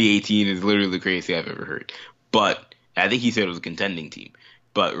 or 2018 is literally the craziest thing I've ever heard. But I think he said it was a contending team.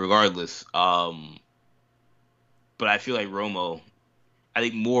 But regardless, but I feel like Romo, I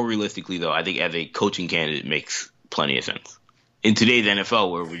think more realistically, though, I think as a coaching candidate makes plenty of sense. In today's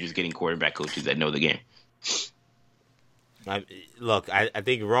NFL, where we're just getting quarterback coaches that know the game. I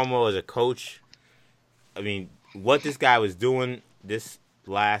think Romo as a coach, what this guy was doing this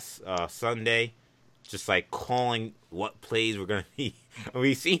last Sunday, just like calling what plays were going to be.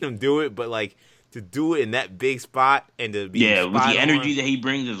 We've seen him do it, but like to do it in that big spot and to be with the energy that he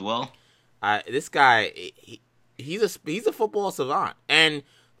brings as well. This guy, he's a football savant, and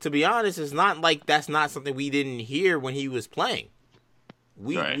to be honest, it's not like that's not something we didn't hear when he was playing.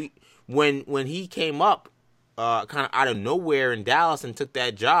 When he came up, kind of out of nowhere in Dallas and took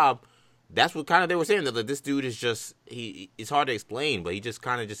that job, that's what kind of they were saying, that like, this dude is just it's hard to explain, but he just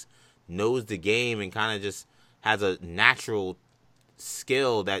kind of just knows the game and kind of just has a natural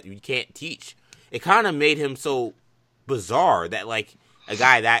skill that you can't teach. It kind of made him so bizarre that like a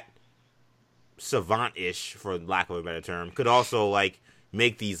guy that savant-ish, for lack of a better term, could also like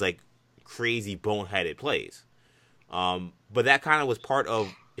make these like crazy boneheaded plays. But that kind of was part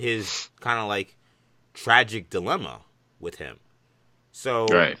of his kind of like tragic dilemma with him. So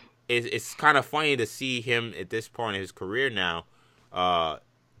it's kind of funny to see him at this point in his career now,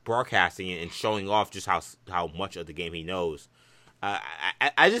 broadcasting it and showing off just how much of the game he knows.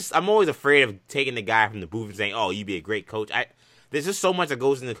 I'm always afraid of taking the guy from the booth and saying, "Oh, you'd be a great coach." There's just so much that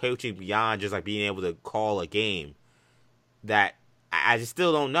goes into coaching beyond just like being able to call a game that I just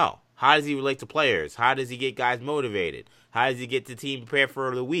still don't know. How does he relate to players? How does he get guys motivated? How does he get the team prepared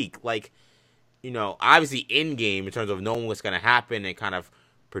for the week? Like, obviously in game in terms of knowing what's going to happen and kind of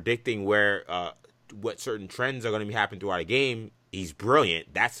predicting where what certain trends are going to be happening throughout a game, he's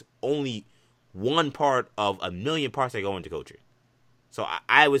brilliant. That's only one part of a million parts that go into coaching. So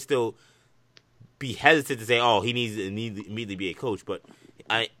I would still be hesitant to say, oh, he needs to immediately be a coach, but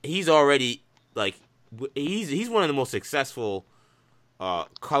he's already like he's one of the most successful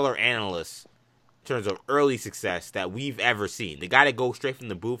color analysts in terms of early success that we've ever seen. The guy that goes straight from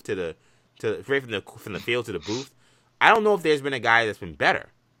the booth straight from the field to the booth. I don't know if there's been a guy that's been better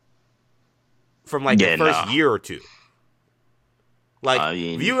from like the first year or two. Like,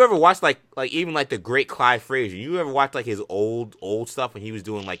 have you ever watched like even like the great Clyde Frazier? You ever watched like his old stuff when he was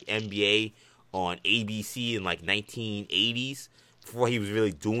doing like NBA on ABC in like 1980s before he was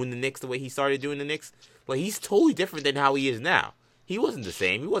really doing the Knicks the way he started doing the Knicks? Like, he's totally different than how he is now. He wasn't the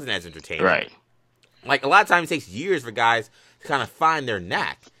same. He wasn't as entertaining. Right. Like, a lot of times it takes years for guys to kind of find their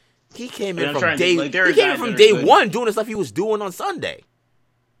knack. He came in from day one doing the stuff he was doing on Sunday.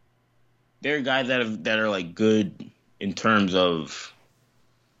 There are guys that are like good in terms of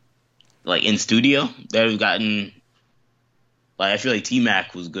like in studio that have gotten like, I feel like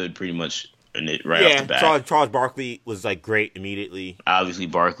T-Mac was good pretty much right off the bat. Charles Barkley was like great immediately. Obviously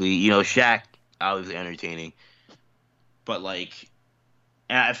Barkley, Shaq obviously entertaining, but like,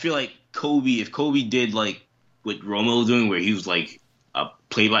 And I feel like if Kobe did like what Romo was doing, where he was like a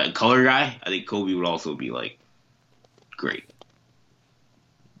play-by-color guy, I think Kobe would also be like great.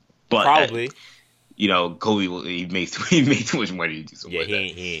 But Probably. Kobe he made too much money to do something.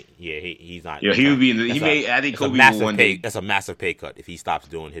 He's not. He would be in the. I think Kobe will one day. That's a massive pay cut if he stops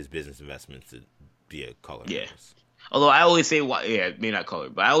doing his business investments to be a color. Yeah. Although I always say why, maybe not color,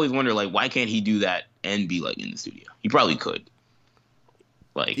 but I always wonder like why can't he do that and be like in the studio? He probably could.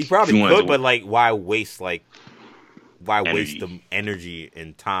 Like he probably could, but like why waste waste the energy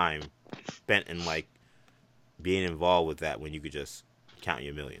and time spent in like being involved with that when you could just count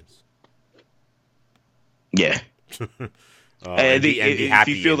your millions? Yeah. I think if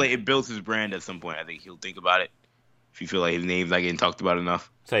he feels like it builds his brand at some point, I think he'll think about it. If you feel like his name's not getting talked about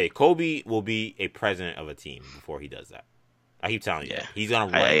enough. Tell you, Kobe will be a president of a team before he does that. I keep telling you, he's gonna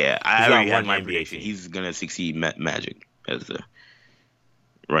run. I already had my prediction. He's gonna succeed Magic as the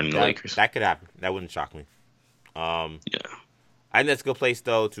running the Lakers. That could happen. That wouldn't shock me. I think that's a good place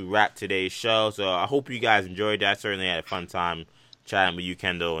though to wrap today's show. So I hope you guys enjoyed that. Certainly had a fun time chatting with you,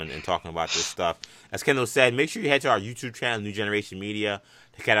 Kendall, and talking about this stuff. As Kendall said, make sure you head to our YouTube channel, New Generation Media,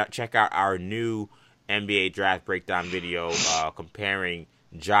 to check out our new NBA draft breakdown video comparing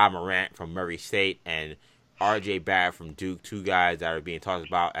Ja Morant from Murray State and R.J. Barrett from Duke, two guys that are being talked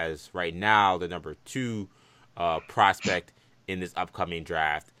about as right now the number 2 prospect in this upcoming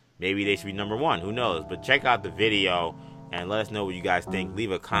draft. Maybe they should be number 1. Who knows? But check out the video and let us know what you guys think.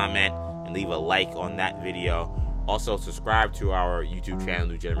 Leave a comment and leave a like on that video. Also, subscribe to our YouTube channel,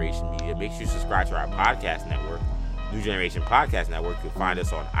 New Generation Media. Make sure you subscribe to our podcast network, New Generation Podcast Network. You'll find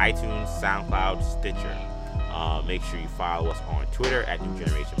us on iTunes, SoundCloud, Stitcher. Make sure you follow us on Twitter at New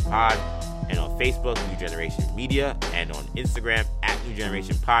Generation Pod, and on Facebook, New Generation Media, and on Instagram at New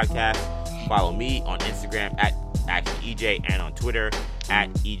Generation Podcast. Follow me on Instagram at EJ and on Twitter at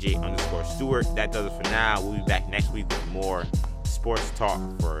EJ_Stewart. That does it for now. We'll be back next week with more sports talk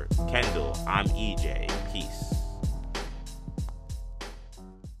for Kendall. I'm EJ. Peace.